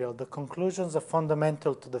non-trivial. The conclusions are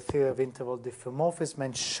fundamental to the theory of interval diffeomorphism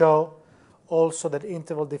and show also that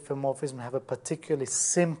interval diffeomorphism have a particularly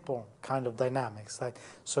simple kind of dynamics. Right?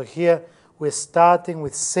 So here we're starting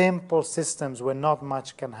with simple systems where not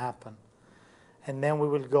much can happen. And then we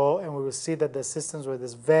will go and we will see that there's systems where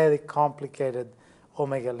there's very complicated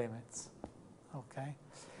omega limits. Okay?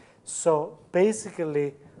 So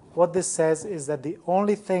basically, what this says is that the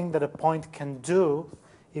only thing that a point can do,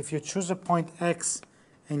 if you choose a point x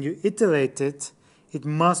and you iterate it, it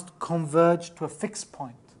must converge to a fixed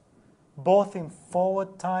point, both in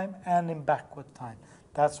forward time and in backward time.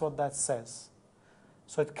 That's what that says.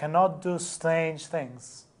 So it cannot do strange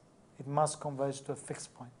things. It must converge to a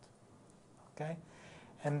fixed point. Okay?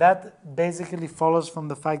 And that basically follows from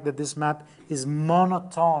the fact that this map is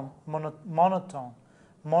monotonically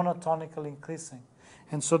increasing.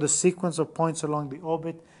 And so the sequence of points along the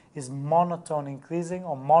orbit is monotone increasing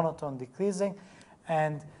or monotone decreasing,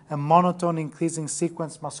 and a monotone increasing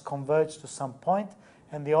sequence must converge to some point,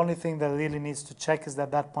 and the only thing that really needs to check is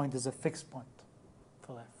that that point is a fixed point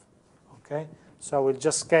for f. Okay? So I will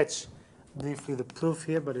just sketch briefly the proof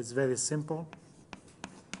here, but it's very simple.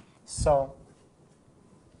 So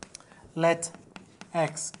let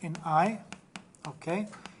x in I, okay?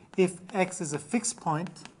 If x is a fixed point,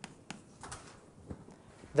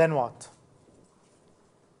 then what?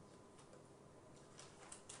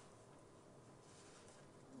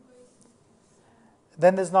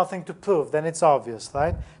 Then there's nothing to prove. Then it's obvious,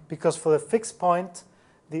 right? Because for a fixed point,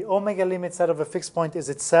 the omega limit set of a fixed point is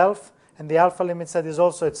itself, and the alpha limit set is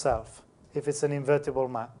also itself, if it's an invertible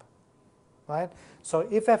map, right? So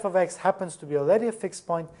if f of x happens to be already a fixed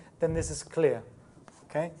point, then this is clear,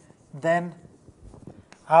 okay? Then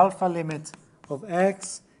alpha limit of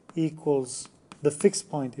x equals the fixed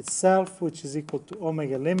point itself, which is equal to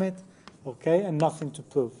omega limit, okay, and nothing to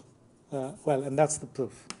prove. Well, and that's the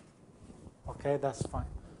proof. Okay, that's fine.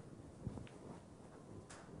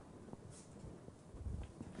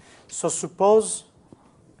 So suppose,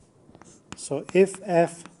 so if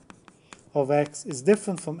f of x is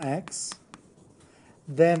different from x,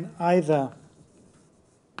 then either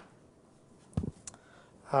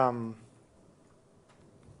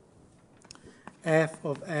f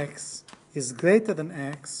of x is greater than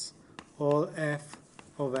x or f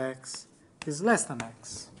of x is less than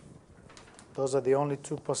x. Those are the only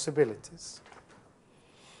two possibilities.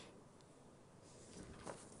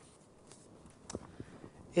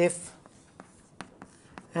 If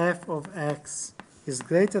f of x is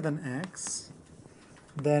greater than x,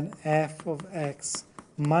 then f of x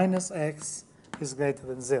minus x is greater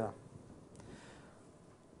than 0.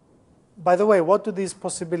 By the way, what do these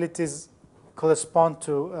possibilities correspond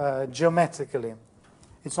to geometrically?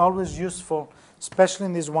 It's always useful, especially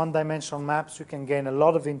in these one-dimensional maps, you can gain a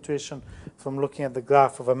lot of intuition from looking at the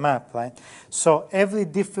graph of a map, right? So every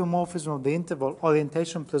diffeomorphism of the interval,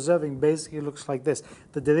 orientation preserving, basically looks like this.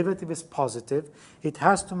 The derivative is positive. It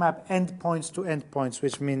has to map endpoints to endpoints,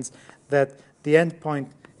 which means that the endpoint,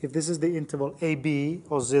 if this is the interval AB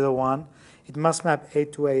or 0, 1, it must map A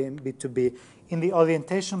to A and B to B. In the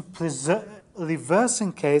orientation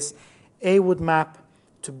reversing case, A would map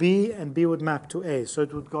to B and B would map to A. So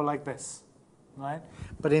it would go like this, right?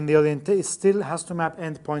 But in the orientation, it still has to map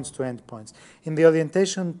endpoints to endpoints. In the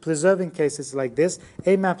orientation preserving case, it's like this.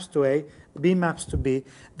 A maps to A, B maps to B.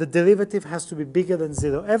 The derivative has to be bigger than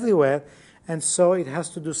 0 everywhere, and so it has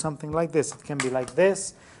to do something like this. It can be like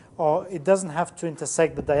this, or it doesn't have to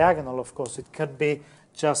intersect the diagonal, of course. It could be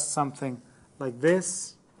just something like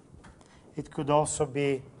this. It could also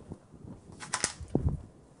be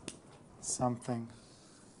something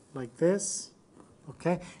like this.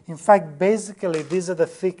 Okay. In fact, basically, these are the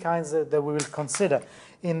three kinds that we will consider.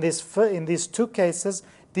 In these two cases,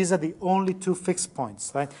 these are the only two fixed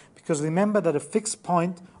points, right? Because remember that a fixed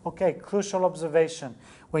point, okay, crucial observation.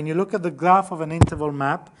 When you look at the graph of an interval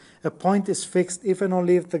map, a point is fixed if and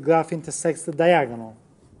only if the graph intersects the diagonal.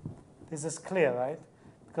 This is clear, right?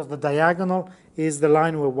 Because the diagonal is the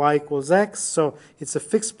line where y equals x, so it's a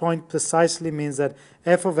fixed point precisely means that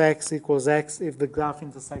f of x equals x if the graph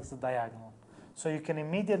intersects the diagonal. So you can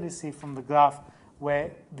immediately see from the graph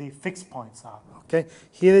where the fixed points are. Okay,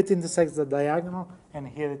 here it intersects the diagonal, and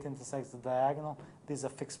here it intersects the diagonal. These are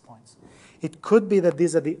fixed points. It could be that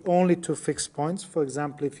these are the only two fixed points. For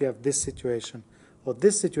example, if you have this situation, or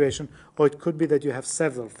it could be that you have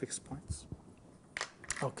several fixed points.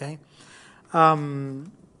 Okay.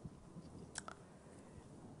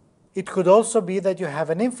 It could also be that you have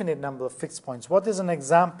an infinite number of fixed points. What is an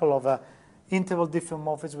example of an interval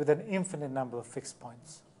diffeomorphism with an infinite number of fixed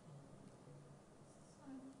points?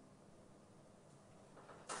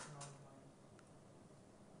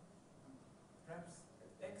 Perhaps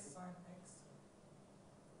x sine x.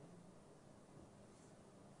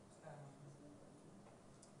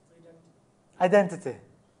 Identity.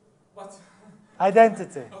 What?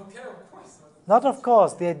 Identity. Okay, of course. Not of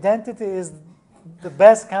course. The identity is the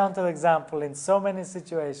best counterexample in so many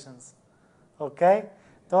situations. Okay?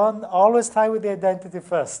 Don't always try with the identity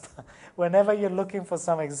first. Whenever you're looking for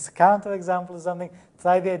some counterexample or something,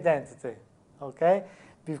 try the identity. Okay?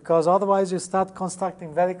 Because otherwise you start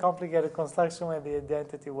constructing very complicated construction where the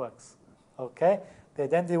identity works. Okay? The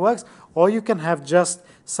identity works, or you can have just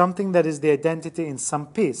something that is the identity in some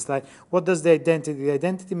piece. Like, what does the identity? The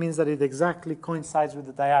identity means that it exactly coincides with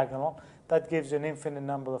the diagonal. That gives you an infinite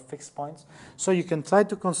number of fixed points. So you can try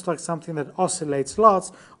to construct something that oscillates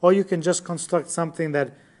lots, or you can just construct something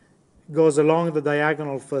that goes along the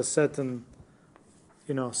diagonal for a certain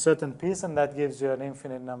piece, and that gives you an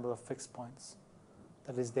infinite number of fixed points.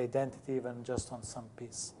 That is the identity even just on some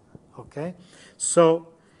piece. Okay? So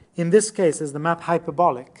in this case, is the map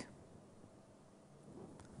hyperbolic?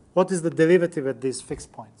 What is the derivative at these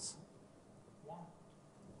fixed points?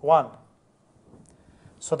 1.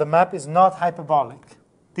 So the map is not hyperbolic.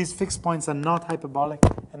 These fixed points are not hyperbolic,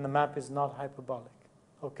 and the map is not hyperbolic.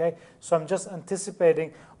 Okay? So I'm just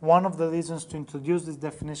anticipating one of the reasons to introduce this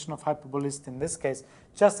definition of hyperbolicity in this case,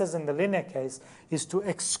 just as in the linear case, is to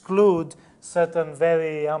exclude certain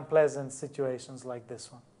very unpleasant situations like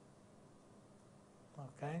this one.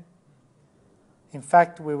 Okay? In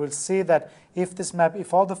fact, we will see that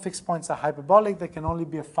if all the fixed points are hyperbolic, there can only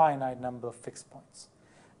be a finite number of fixed points.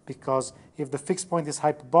 Because if the fixed point is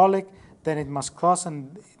hyperbolic, then it must cross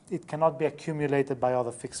and it cannot be accumulated by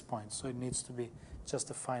other fixed points. So it needs to be just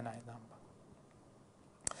a finite number.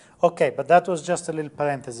 Okay, but that was just a little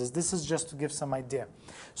parenthesis. This is just to give some idea.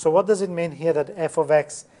 So what does it mean here that f of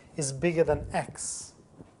x is bigger than x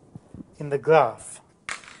in the graph?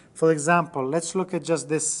 For example, let's look at just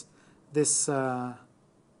this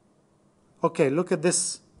okay, look at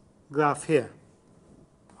this graph here.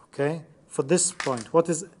 Okay, for this point, what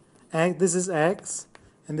is this is x,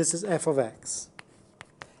 and this is f of x.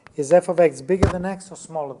 Is f of x bigger than x or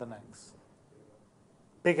smaller than x?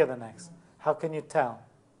 Bigger than x. How can you tell?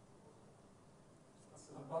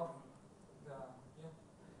 Above the, yeah.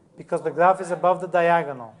 Because the graph is above the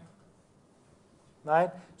diagonal.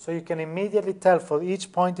 Right? So you can immediately tell for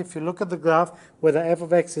each point, if you look at the graph, whether f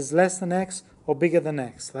of x is less than x or bigger than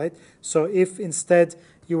x. Right? So if instead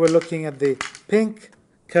you were looking at the pink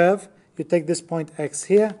curve, you take this point x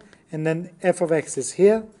here, and then f of x is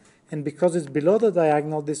here, and because it's below the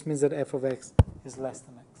diagonal, this means that f of x is less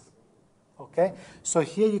than x. Okay? So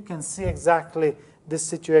here you can see exactly this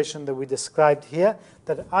situation that we described here,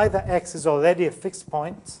 that either x is already a fixed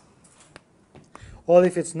point, or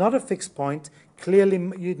if it's not a fixed point, clearly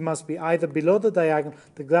it must be either below the diagonal,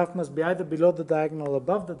 the graph must be either below the diagonal or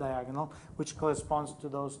above the diagonal, which corresponds to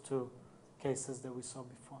those two cases that we saw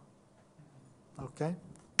before. Okay?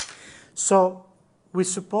 So we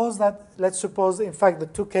suppose that, let's suppose, in fact, the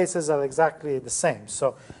two cases are exactly the same.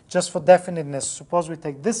 So just for definiteness, suppose we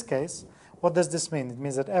take this case. What does this mean? It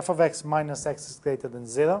means that f of x minus x is greater than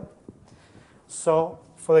 0. So,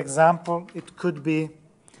 for example, it could be,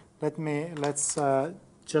 let's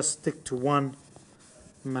just stick to one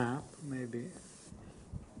map, maybe.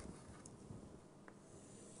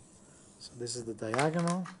 So this is the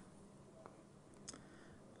diagonal.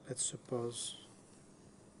 Let's suppose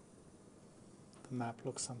the map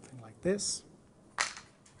looks something like this.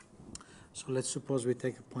 So let's suppose we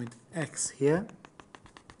take a point x here,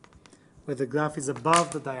 where the graph is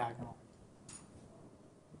above the diagonal.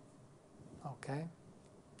 Okay?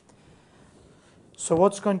 So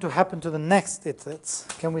what's going to happen to the next iterates?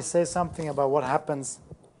 Can we say something about what happens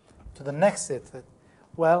to the next iterate?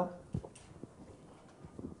 Well,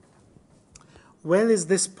 where is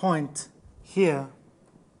this point here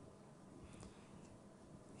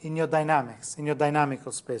in your dynamics, in your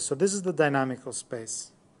dynamical space? So this is the dynamical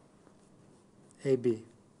space, AB.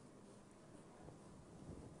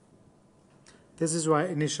 This is our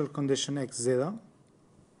initial condition x0.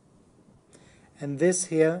 And this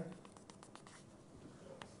here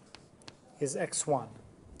is x1,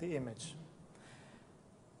 the image.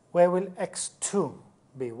 Where will x2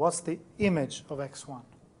 be? What's the image of x1?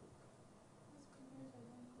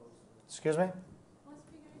 Excuse me?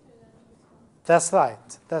 That's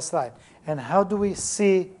right, that's right. And how do we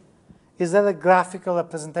see, is that a graphical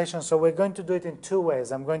representation? So we're going to do it in two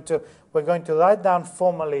ways. We're going to write down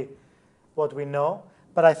formally what we know,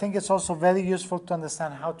 but I think it's also very useful to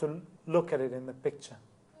understand how to look at it in the picture.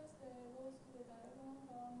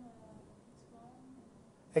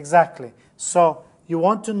 Exactly. So you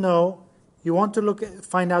want to know,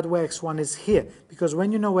 find out where x1 is here, because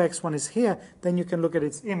when you know where x1 is here, then you can look at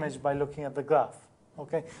its image by looking at the graph.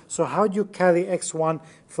 Okay? So how do you carry x1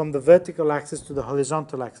 from the vertical axis to the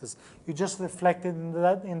horizontal axis? You just reflect it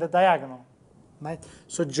in the diagonal. Right?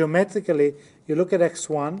 So geometrically, you look at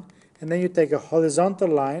x1, and then you take a horizontal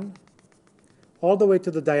line all the way to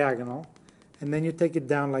the diagonal, and then you take it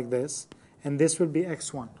down like this, and this will be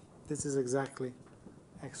x1. This is exactly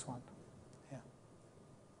x1. Yeah.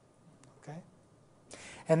 Okay?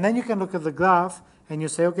 And then you can look at the graph, and you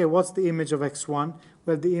say, okay, what's the image of x1?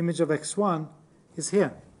 Well, the image of x1 is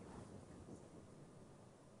here.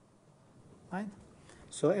 Right?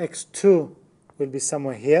 So x2 will be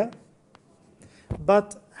somewhere here.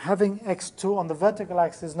 But having x2 on the vertical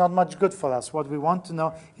axis is not much good for us. What we want to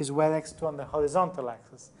know is where x2 on the horizontal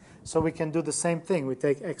axis. So we can do the same thing. We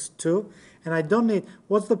take x2, and I don't need,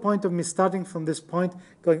 what's the point of me starting from this point,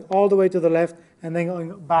 going all the way to the left, and then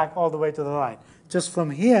going back all the way to the right? Just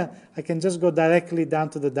from here, I can just go directly down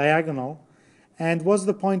to the diagonal. And what's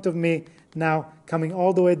the point of me now coming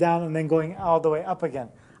all the way down and then going all the way up again?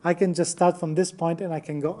 I can just start from this point, and I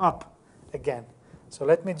can go up again. So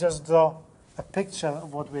let me just draw a picture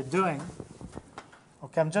of what we're doing.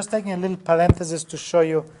 Okay, I'm just taking a little parenthesis to show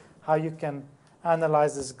you how you can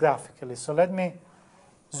analyze this graphically. So let me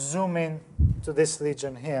zoom in to this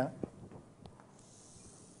region here.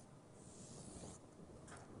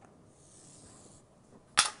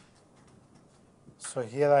 So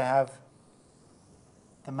here I have,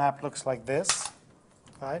 the map looks like this,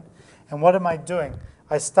 right? And what am I doing?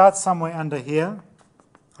 I start somewhere under here,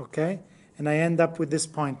 okay? And I end up with this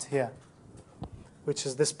point here, which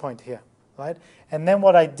is this point here, right? And then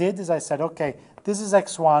what I did is I said, okay, this is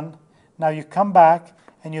x1. Now you come back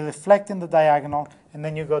and you reflect in the diagonal, and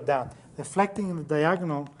then you go down. Reflecting in the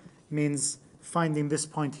diagonal means finding this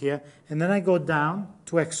point here, and then I go down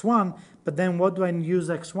to x1, but then what do I use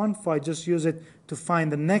x1 for? I just use it to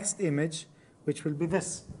find the next image, which will be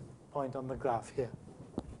this point on the graph here,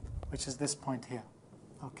 which is this point here,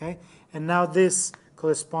 okay? And now this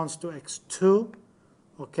corresponds to x2,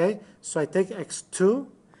 okay? So I take x2,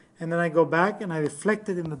 and then I go back and I reflect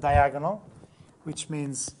it in the diagonal, which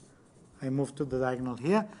means I move to the diagonal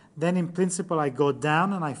here. Then in principle I go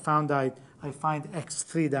down and I find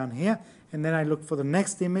x3 down here, and then I look for the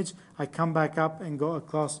next image, I come back up and go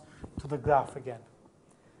across to the graph again.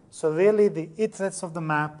 So really the iterates of the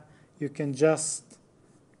map, you can just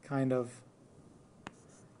kind of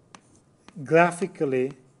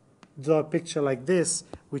graphically draw a picture like this,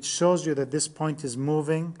 which shows you that this point is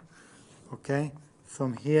moving, okay,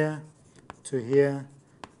 from here to here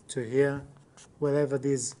to here, wherever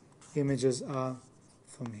these images are,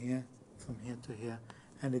 from here to here,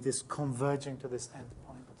 and it is converging to this end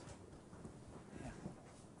point. Yeah.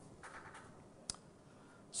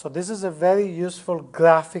 So this is a very useful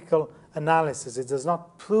graphical analysis. It does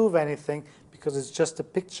not prove anything because it's just a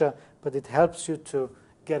picture, but it helps you to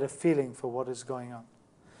get a feeling for what is going on.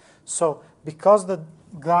 So because the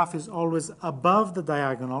graph is always above the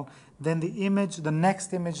diagonal, then the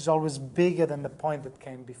next image is always bigger than the point that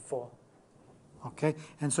came before. Okay?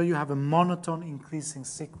 And so you have a monotone increasing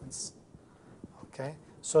sequence. Okay?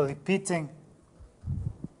 So repeating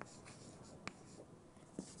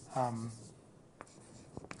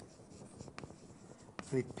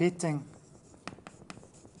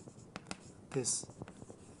this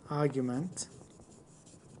argument.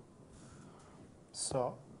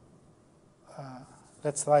 So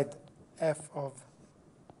let's write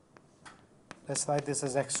this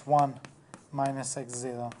as x1 minus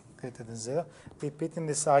x0 greater than 0. Repeating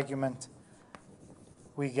this argument,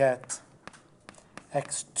 we get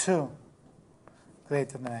x2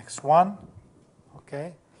 greater than x1,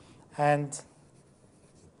 okay? And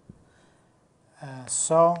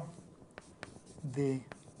so the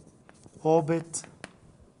orbit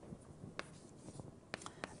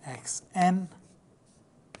xn,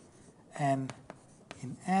 n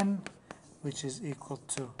in n, which is equal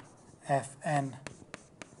to fn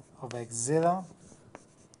of x0,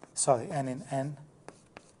 sorry, n in n,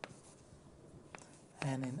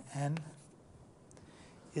 n in n,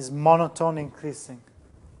 is monotone increasing,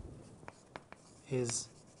 is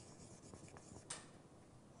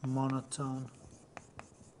monotone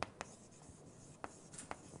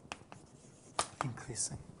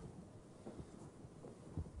increasing.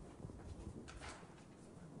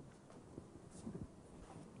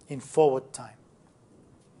 In forward time.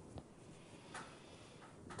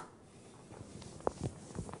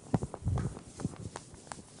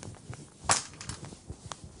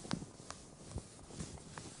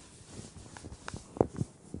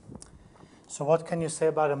 So what can you say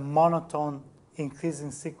about a monotone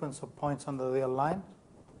increasing sequence of points on the real line?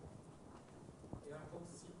 They are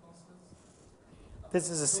both sequences. This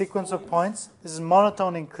is a sequence of points. This is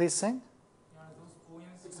monotone increasing. Yeah, those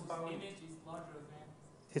points, whose image is larger than.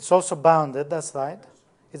 It's also bounded, that's right.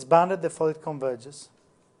 It's bounded, therefore it converges.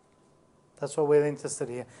 That's what we're interested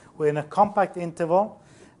in here. We're in a compact interval,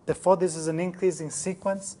 therefore this is an increasing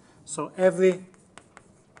sequence. So every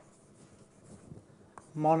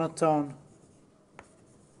monotone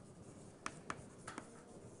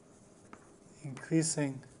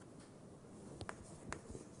increasing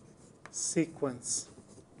sequence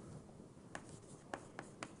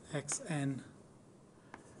xn,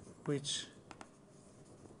 which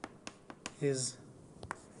is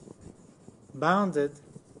bounded,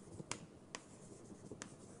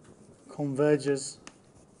 converges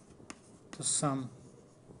to some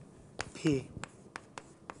p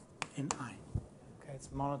in I. Okay, it's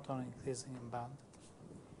monotone increasing and bounded.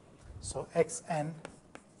 So xn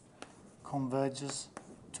converges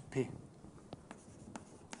to p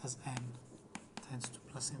as n tends to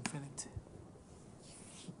plus infinity.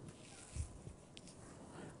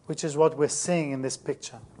 Which is what we're seeing in this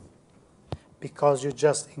picture. Because you're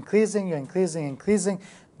just increasing, you're increasing, increasing.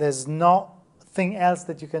 There's nothing else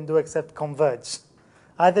that you can do except converge.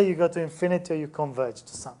 Either you go to infinity or you converge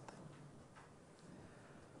to something.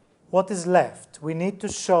 What is left? We need to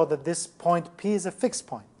show that this point P is a fixed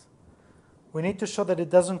point. We need to show that it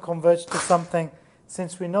doesn't converge to something.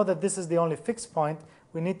 Since we know that this is the only fixed point,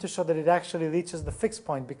 we need to show that it actually reaches the fixed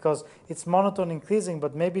point because it's monotone increasing,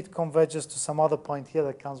 but maybe it converges to some other point here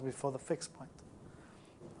that comes before the fixed point.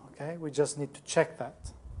 Okay, we just need to check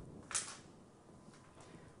that.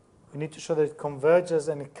 We need to show that it converges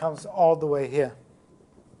and it comes all the way here.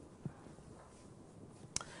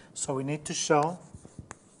 So we need to show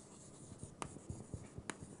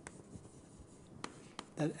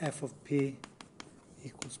that f of p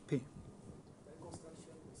equals p.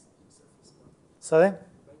 Sorry? By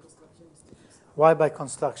construction, it's still fixed. Why by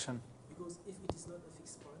construction? Because if it is not a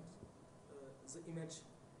fixed point, the image,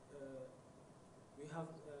 we have,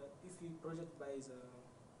 if we project by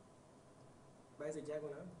the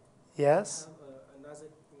diagonal, Yes, we have another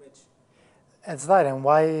image. that's right. And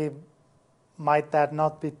why might that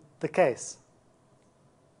not be the case?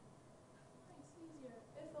 It's easier.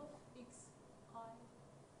 F of xi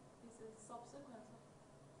is a subsequence of.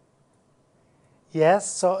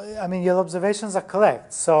 Yes, so I mean your observations are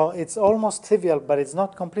correct. So it's almost trivial, but it's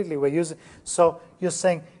not completely. We're using. So you're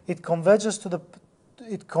saying it converges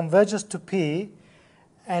to P,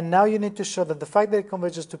 and now you need to show that the fact that it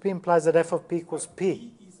converges to P implies that f of P equals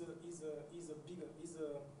P.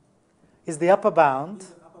 Is the upper bound,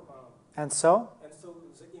 and so. And so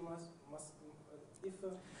the image must, if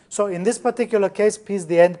So in this particular case, P is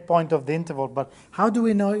the end point of the interval. But how do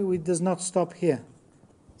we know it does not stop here?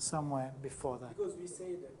 Somewhere before that. because we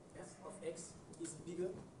say that f of x is bigger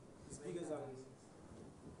than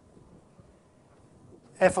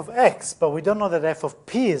F of x, but we don't know that f of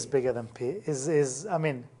P is bigger than P. I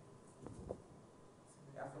mean,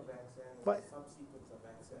 F of xn is What? a subsequence of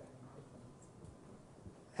xn.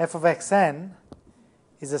 f of xn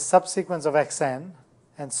is a subsequence of xn,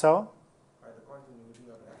 and so By the continuity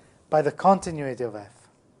of f. by the continuity of f.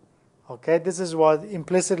 Okay, this is what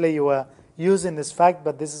implicitly you were using this fact,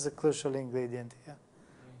 but this is a crucial ingredient here.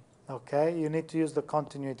 Okay, you need to use the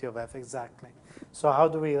continuity of f, exactly. So how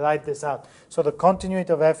do we write this out? So the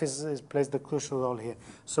continuity of f plays the crucial role here.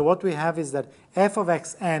 So what we have is that f of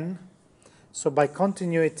xn, so by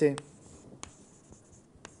continuity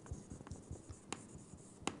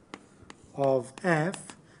of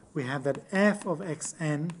f, we have that f of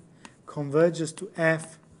xn converges to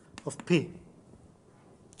f of p,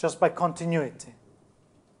 just by continuity.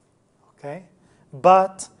 Okay?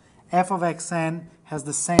 But f of xn has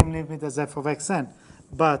the same limit as f of xn.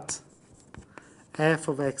 But f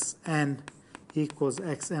of xn equals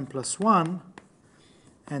xn plus 1,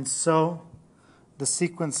 and so the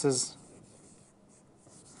sequences,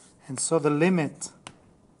 and so the limit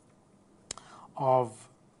of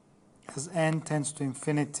as n tends to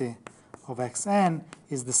infinity of xn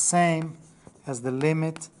is the same as the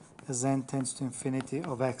limit as n tends to infinity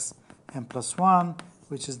of xn plus 1,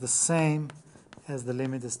 which is the same as the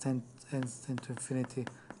limit as n tends to infinity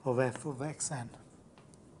of f of xn.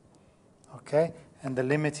 Okay? And the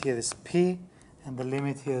limit here is p, and the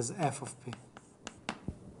limit here is f of p. It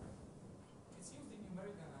seems the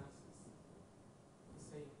numeric analysis the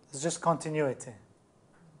same. It's just continuity.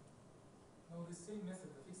 No, the same method,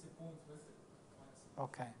 the fixed point method.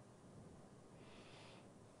 Okay.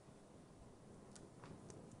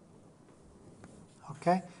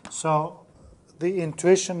 Okay? So the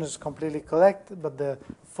intuition is completely correct, but the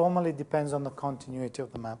formally depends on the continuity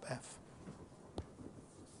of the map F.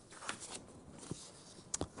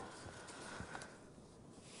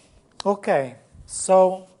 Okay,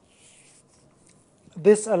 so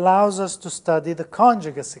this allows us to study the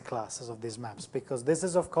conjugacy classes of these maps, because this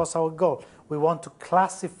is, of course, our goal. We want to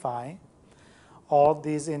classify all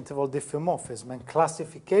these interval diffeomorphisms, and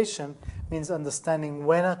classification means understanding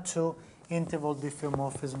when are two interval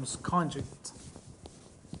diffeomorphisms conjugate.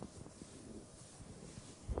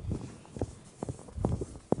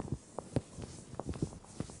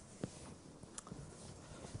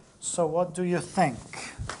 So what do you think?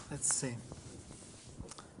 Let's see.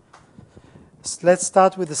 Let's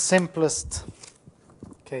start with the simplest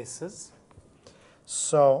cases.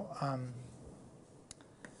 So,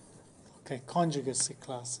 okay, conjugacy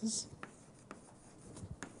classes.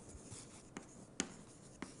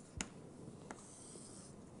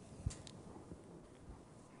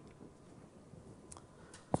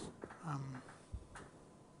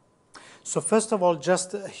 So first of all,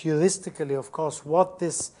 just heuristically, of course, what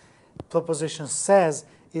this proposition says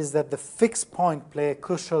is that the fixed point play a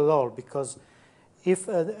crucial role, because if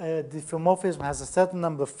a diffeomorphism has a certain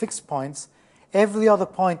number of fixed points, every other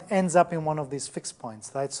point ends up in one of these fixed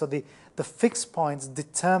points, right? So the fixed points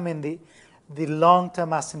determine the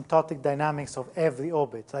long-term asymptotic dynamics of every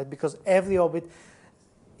orbit, right? Because every orbit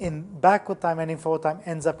in backward time and in forward time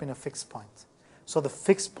ends up in a fixed point. So the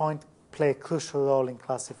fixed point play a crucial role in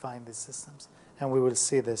classifying these systems, and we will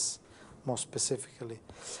see this more specifically.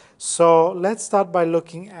 So let's start by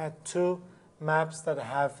looking at two maps that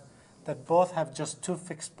both have just two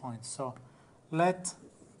fixed points. So let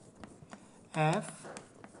F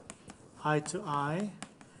I to I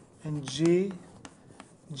and G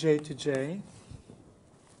J to J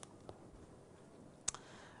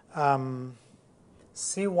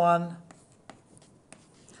C1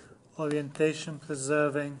 orientation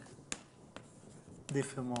preserving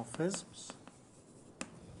diffeomorphisms.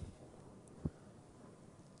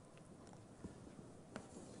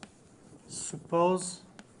 Suppose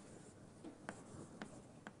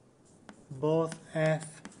both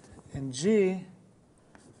F and G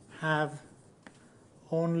have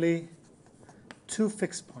only two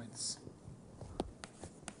fixed points.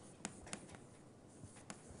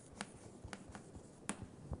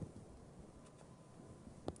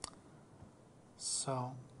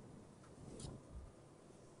 So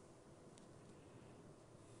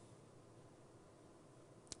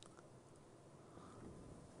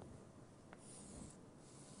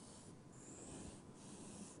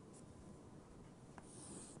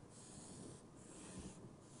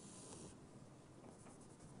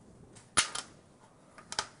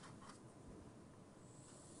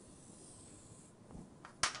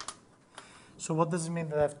So what does it mean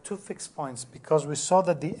that I have two fixed points? Because we saw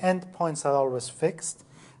that the end points are always fixed,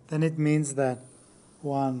 then it means that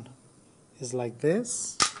one is like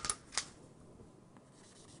this,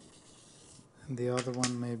 and the other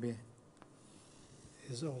one maybe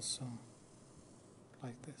is also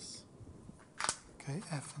like this. Okay,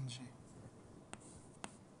 F and G.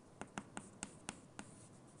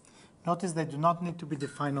 Notice they do not need to be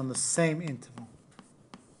defined on the same interval.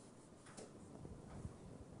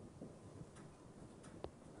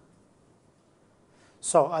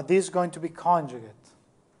 So are these going to be conjugate,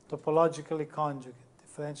 topologically conjugate,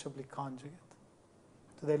 differentiably conjugate?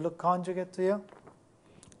 Do they look conjugate to you?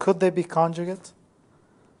 Could they be conjugate?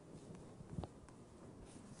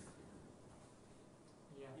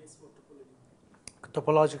 Yeah. Yes, for topology.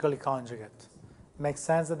 Topologically conjugate. Makes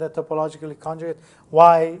sense that they're topologically conjugate?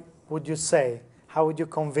 Why would you say? How would you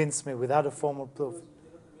convince me without a formal proof?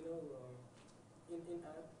 Because in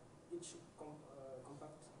each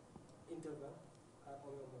compact interval are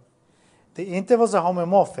homomorphic. The intervals are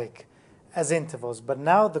homomorphic as intervals, but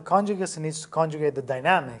now the conjugacy needs to conjugate the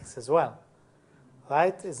dynamics as well.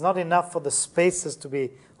 Right? It's not enough for the spaces to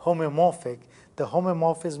be homomorphic. The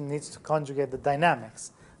homomorphism needs to conjugate the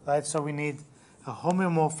dynamics. Right? So we need a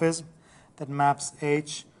homeomorphism that maps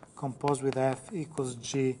H composed with F equals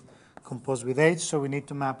G composed with H. So we need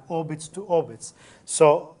to map orbits to orbits.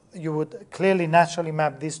 So you would clearly naturally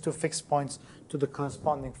map these two fixed points to the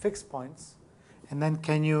corresponding fixed points. And then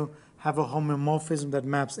can you have a homomorphism that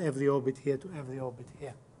maps every orbit here to every orbit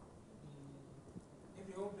here?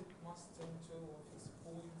 Every orbit must tend to a fixed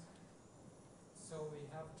point. So we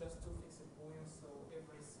have just two fixed points. So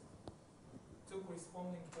two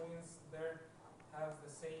corresponding points there have the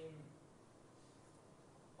same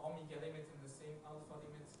omega limit and the same alpha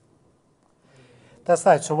limit. That's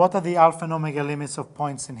right. So what are the alpha and omega limits of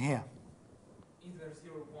points in here? Either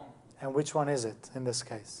 0 or 1. And which one is it in this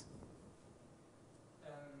case?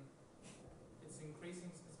 It's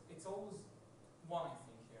increasing. It's always 1, I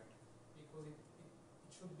think, here, because it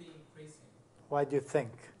should be increasing. Why do you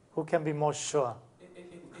think? Who can be more sure?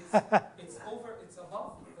 It's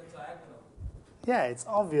above the diagonal. Yeah, it's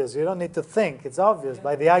obvious. You don't need to think. It's obvious.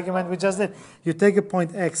 By the argument we just did. You take a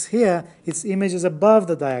point X here, its image is above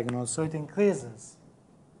the diagonal, so it increases.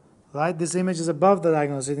 Right? This image is above the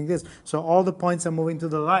diagonal, so it increases. So all the points are moving to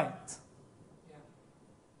the right. Yeah.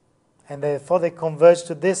 And therefore they converge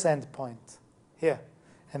to this endpoint here.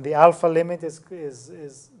 And the alpha limit is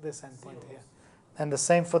this endpoint here. And the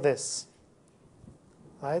same for this.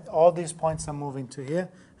 Right? All these points are moving to here,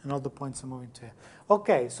 and all the points are moving to here.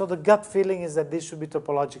 Okay, so the gut feeling is that this should be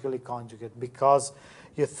topologically conjugate because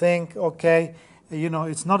you think, okay,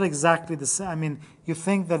 it's not exactly the same. I mean, you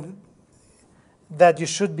think that you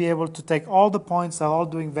should be able to take all the points are all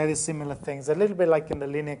doing very similar things. A little bit like in the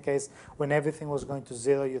linear case, when everything was going to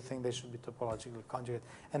 0, you think they should be topologically conjugate.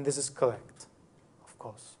 And this is correct, of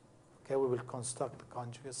course. Okay, we will construct the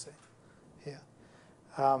conjugacy here.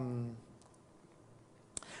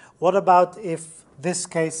 What about if this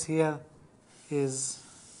case here is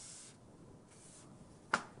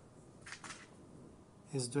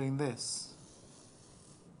doing this?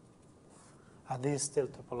 Are these still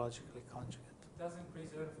topologically conjugate? It doesn't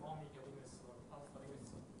preserve omega limits or alpha limits.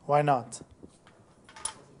 Why not?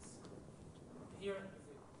 Because here,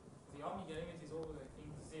 the omega limit is always, I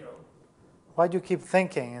think, 0. Why do you keep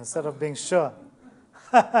thinking instead of being sure?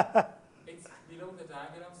 It's below the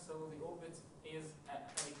diagonal, so the orbit is a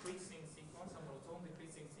decreasing sequence, a monotone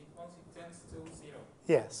decreasing sequence. It tends to 0.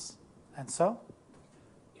 Yes. And so?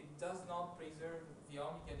 It does not preserve the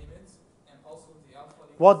omega limits and also the alpha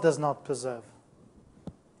limits. What does not preserve?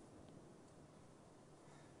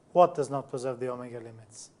 What does not preserve the omega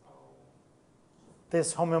limits? Oh,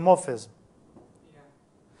 This homomorphism. yeah.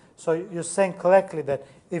 So you're saying correctly that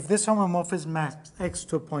if this homomorphism maps x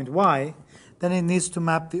to a point y, then it needs to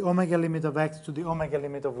map the omega limit of x to the omega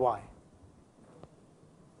limit of y.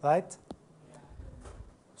 Right? Yeah.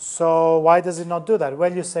 So why does it not do that?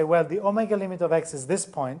 Well, you say, well, the omega limit of x is this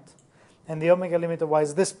point, and the omega limit of y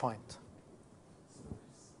is this point. So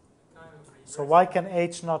it's kind of So why can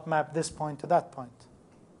H not map this point to that point?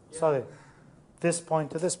 Yeah, Sorry, this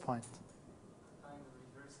point to this point. kind of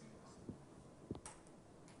reversing it.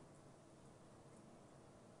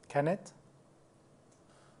 Can it?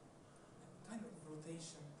 Kind of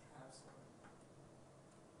rotation, perhaps, or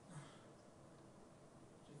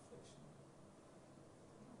reflection.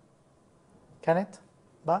 Can it?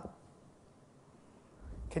 But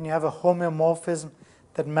can you have a homeomorphism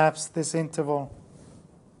that maps this interval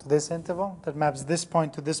to this interval, that maps this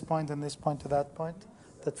point to this point and this point to that point,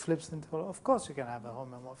 that flips the interval? Of course you can have a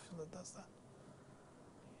homeomorphism that does that.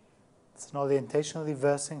 It's an orientational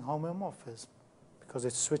reversing homeomorphism because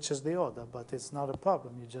it switches the order, but it's not a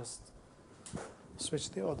problem. You just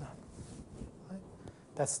switch the order. Right?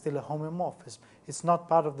 That's still a homeomorphism. It's not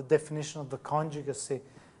part of the definition of the conjugacy.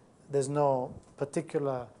 There's no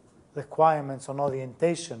particular requirements on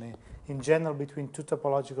orientation. In general, between two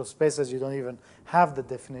topological spaces, you don't even have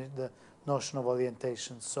the notion of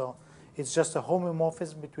orientation. So it's just a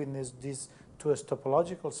homeomorphism between these two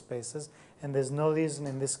topological spaces, and there's no reason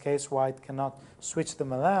in this case why it cannot switch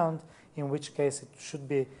them around, in which case it should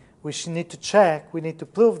be, we should need to check, we need to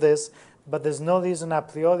prove this, but there's no reason a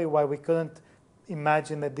priori why we couldn't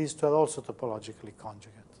imagine that these two are also topologically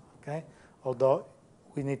conjugate, okay? Although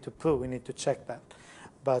we need to prove, we need to check that.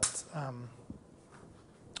 But,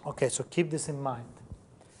 okay, so keep this in mind.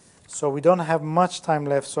 So we don't have much time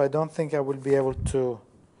left, so I don't think I will be able to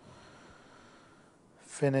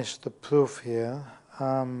finish the proof here.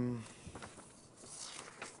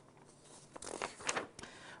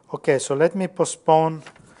 Okay, so let me postpone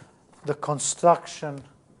the construction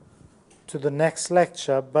to the next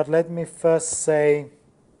lecture, but let me first say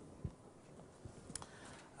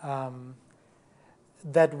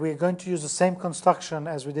that we're going to use the same construction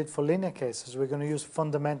as we did for linear cases. We're going to use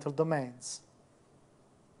fundamental domains.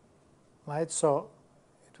 Right? So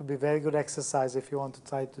it would be a very good exercise if you want to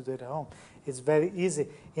try to do it at home. It's very easy.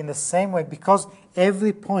 In the same way, because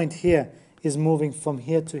every point here is moving from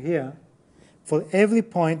here to here, for every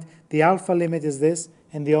point, the alpha limit is this,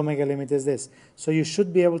 and the omega limit is this. So you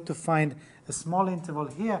should be able to find a small interval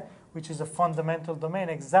here, which is a fundamental domain,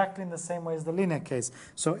 exactly in the same way as the linear case.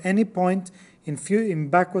 So any point in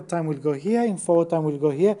backward time will go here, in forward time will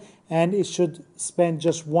go here, and it should spend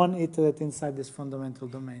just one iterate inside this fundamental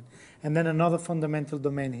domain. And then another fundamental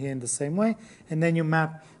domain here in the same way, and then you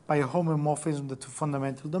map by a homomorphism the two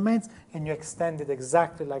fundamental domains, and you extend it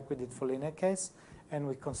exactly like we did for linear case, and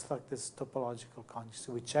we construct this topological conjugacy.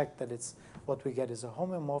 So we check that it's what we get is a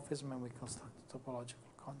homomorphism, and we construct a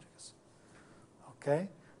topological conjugacy. Okay?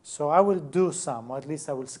 So I will do some, or at least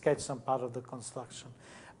I will sketch some part of the construction.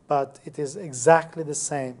 But it is exactly the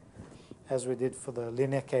same as we did for the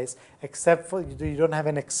linear case, except for you don't have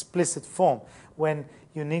an explicit form. When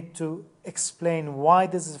you need to explain why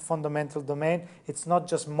this is a fundamental domain, it's not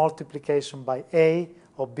just multiplication by A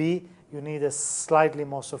or B. You need a slightly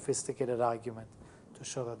more sophisticated argument to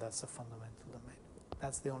show that that's a fundamental domain.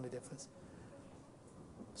 That's the only difference.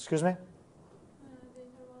 Excuse me? The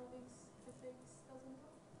interval x doesn't work?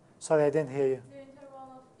 Sorry, I didn't hear you. The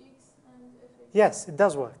interval of x and fx. Yes, it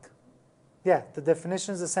does work. Yeah, the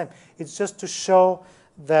definition is the same. It's just to show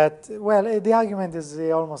that, well, the argument is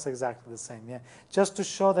almost exactly the same, yeah. Just to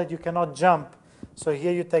show that you cannot jump. So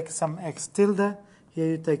here you take some x tilde, here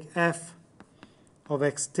you take f of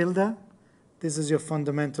x tilde. This is your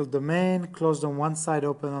fundamental domain, closed on one side,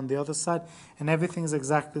 open on the other side, and everything is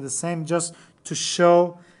exactly the same, just to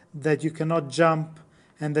show that you cannot jump,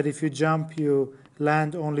 and that if you jump, you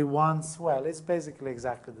land only once. Well, it's basically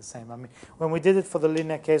exactly the same. I mean, when we did it for the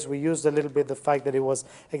linear case, we used a little bit the fact that it was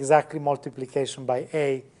exactly multiplication by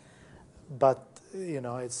A, but you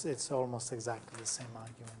know, it's almost exactly the same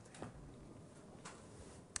argument.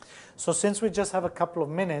 So since we just have a couple of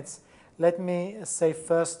minutes, let me say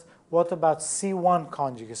first, what about C1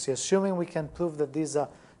 conjugacy? Assuming we can prove that these are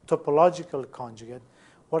topological conjugate,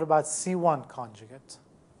 what about C1 conjugate?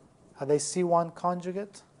 Are they C1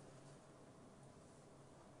 conjugate?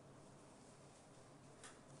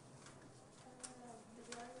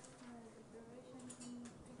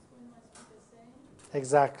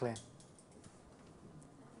 Exactly.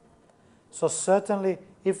 So certainly,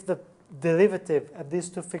 if the derivative at these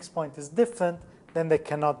two fixed points is different, then they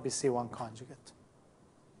cannot be C1 conjugate.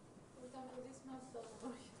 For example, this math doesn't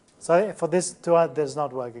work. Sorry, for this two does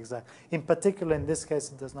not work exactly. In particular, in this case,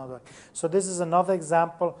 it does not work. So this is another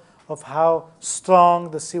example of how strong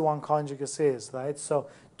the C1 conjugacy is, right? So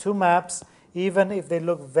two maps, even if they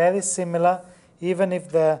look very similar, even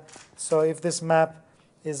if if this map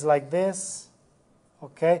is like this,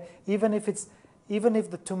 okay, even if even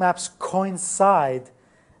if the two maps coincide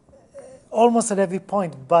almost at every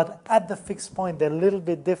point, but at the fixed point they're a little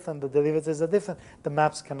bit different, the derivatives are different, the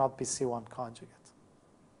maps cannot be C1 conjugate.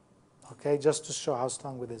 Okay, just to show how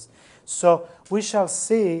strong it is. So we shall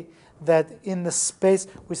see that in the space,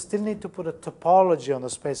 we still need to put a topology on the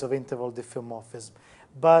space of interval diffeomorphism.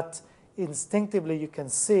 But instinctively you can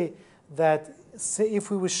see that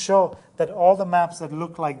if we would show that all the maps that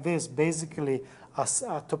look like this basically are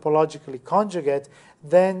topologically conjugate,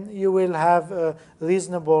 then you will have a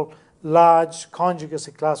reasonable large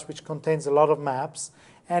conjugacy class which contains a lot of maps.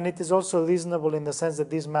 And it is also reasonable in the sense that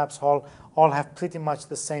these maps all have pretty much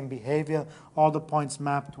the same behavior. All the points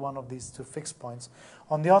map to one of these two fixed points.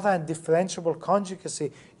 On the other hand, differentiable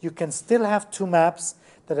conjugacy, you can still have two maps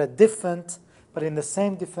that are different, but in the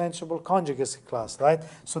same differentiable conjugacy class, right?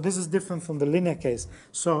 So this is different from the linear case.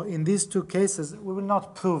 So in these two cases, we will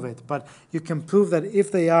not prove it, but you can prove that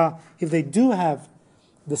if they do have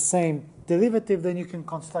the same derivative, then you can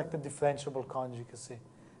construct a differentiable conjugacy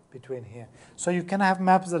between here. So you can have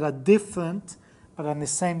maps that are different, but are in the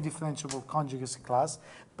same differentiable conjugacy class,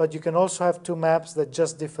 but you can also have two maps that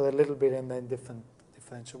just differ a little bit and then different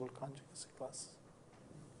differentiable conjugacy classes.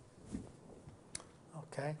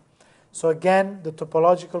 Okay. So again, the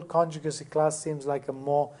topological conjugacy class seems like a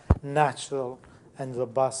more natural and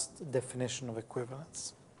robust definition of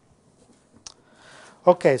equivalence.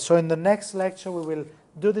 Okay, so in the next lecture we will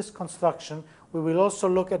do this construction. We will also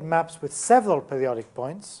look at maps with several periodic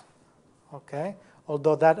points, okay,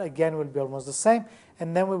 although that again will be almost the same.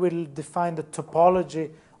 And then we will define the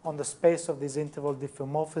topology on the space of this interval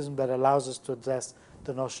diffeomorphism that allows us to address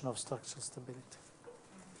the notion of structural stability.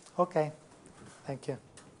 Okay, thank you.